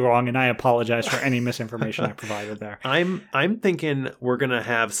completely wrong, and I apologize for any misinformation I provided there. I'm thinking we're gonna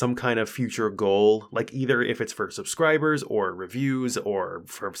have some kind of future goal, like either if it's for subscribers or reviews or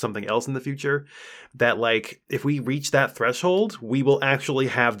for something else in the future, that like if we reach that threshold, we will actually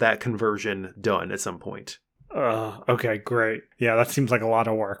have that conversion done at some point. Okay, great. Yeah, that seems like a lot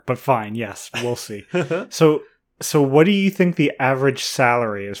of work, but fine. Yes, we'll see. So what do you think the average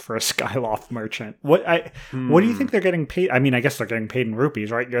salary is for a Skyloft merchant? What do you think they're getting paid? I mean, I guess they're getting paid in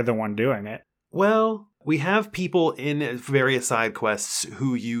rupees, right? You're the one doing it. Well, we have people in various side quests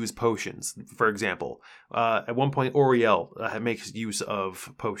who use potions. For example, at one point, Oriel makes use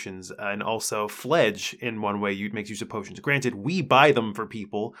of potions, and also Fledge, in one way, makes use of potions. Granted, we buy them for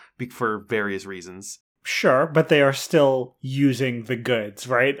people for various reasons. Sure, but they are still using the goods,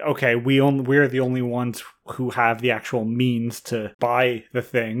 right? Okay, we're the only ones who have the actual means to buy the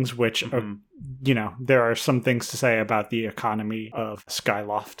things, which, there are some things to say about the economy of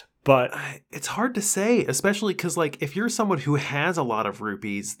Skyloft. But it's hard to say, especially because, if you're someone who has a lot of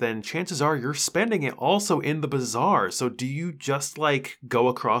rupees, then chances are you're spending it also in the bazaar. So do you just, go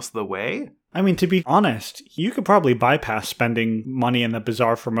across the way? I mean, to be honest, you could probably bypass spending money in the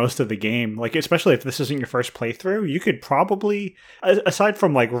bazaar for most of the game. Especially if this isn't your first playthrough, you could probably, aside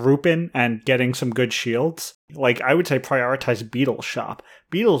from, Rupin and getting some good shields, I would say prioritize Beetle's shop.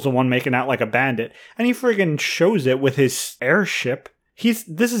 Beetle's the one making out like a bandit, and he friggin' shows it with his airship.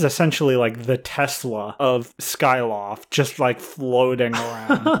 This is essentially the Tesla of Skyloft, just floating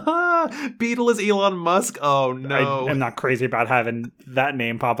around. Beetle is Elon Musk? Oh no. I'm not crazy about having that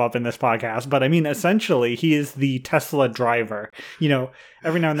name pop up in this podcast, but I mean, essentially, he is the Tesla driver.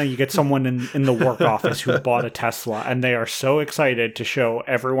 Every now and then you get someone in the work office who bought a Tesla, and they are so excited to show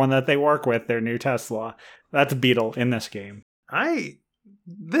everyone that they work with their new Tesla. That's Beetle in this game.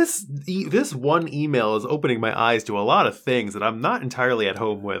 This one email is opening my eyes to a lot of things that I'm not entirely at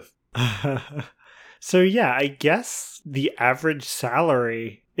home with. So yeah, I guess the average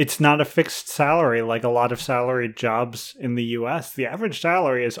salary, it's not a fixed salary like a lot of salaried jobs in the US. The average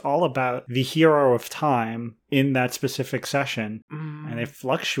salary is all about the hero of time in that specific session, and it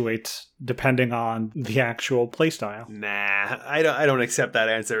fluctuates depending on the actual playstyle. Nah, I don't accept that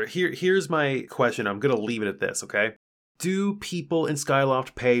answer. Here's my question. I'm going to leave it at this, okay? Do people in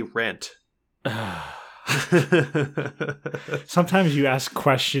Skyloft pay rent? Sometimes you ask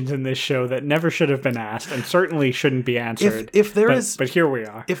questions in this show that never should have been asked and certainly shouldn't be answered. But here we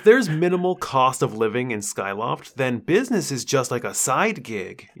are. If there's minimal cost of living in Skyloft, then business is just like a side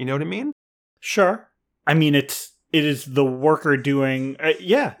gig. You know what I mean? Sure. I mean, it is the worker doing...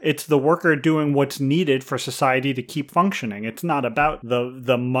 it's the worker doing what's needed for society to keep functioning. It's not about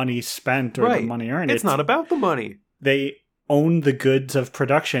the money spent or the money earned. It's not about the money. They own the goods of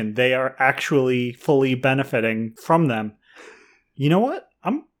production. They are actually fully benefiting from them. You know what?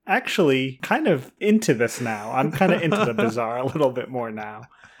 I'm actually kind of into this now. I'm kind of into the bazaar a little bit more now.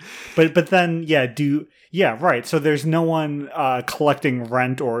 But then, right. So there's no one collecting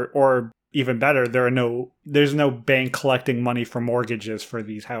rent or even better, there's no bank collecting money for mortgages for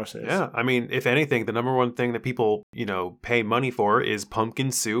these houses. Yeah, I mean, if anything, the number one thing that people, pay money for is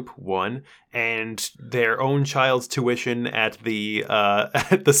pumpkin soup, one, and their own child's tuition at the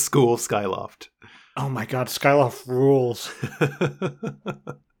school Skyloft. Oh my god, Skyloft rules.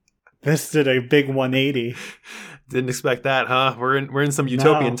 This did a big 180. Didn't expect that, huh? We're in some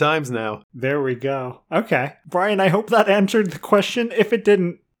utopian times now. There we go. Okay. Brian, I hope that answered the question. If it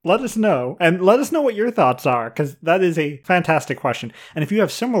didn't, let us know. And let us know what your thoughts are, because that is a fantastic question. And if you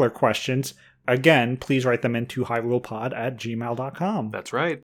have similar questions, again, please write them into hyrulepod@gmail.com. That's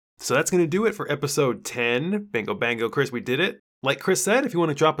right. So that's going to do it for episode 10. Bingo bango, Chris, we did it. Like Chris said, if you want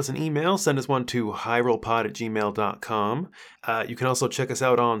to drop us an email, send us one to hyrulepod@gmail.com. You can also check us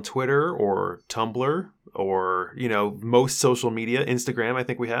out on Twitter or Tumblr or, most social media. Instagram, I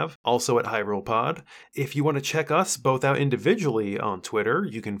think we have. Also at HyrulePod. If you want to check us both out individually on Twitter,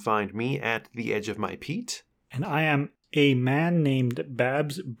 you can find me at The Edge of My Pete. And I am a man named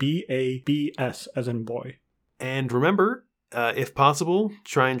Babs, B-A-B-S, as in boy. And remember... if possible,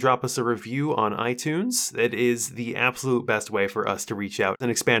 try and drop us a review on iTunes. It is the absolute best way for us to reach out and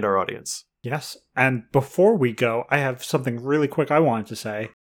expand our audience. Yes, and before we go, I have something really quick I wanted to say.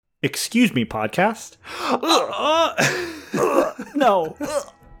 Excuse me, podcast. No.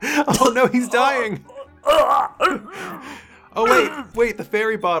 Oh no, he's dying. Oh wait, the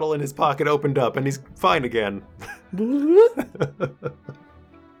fairy bottle in his pocket opened up and he's fine again.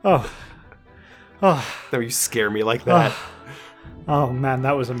 Oh. No, you scare me like that. Oh man,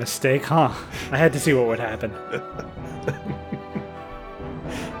 that was a mistake, huh? I had to see what would happen.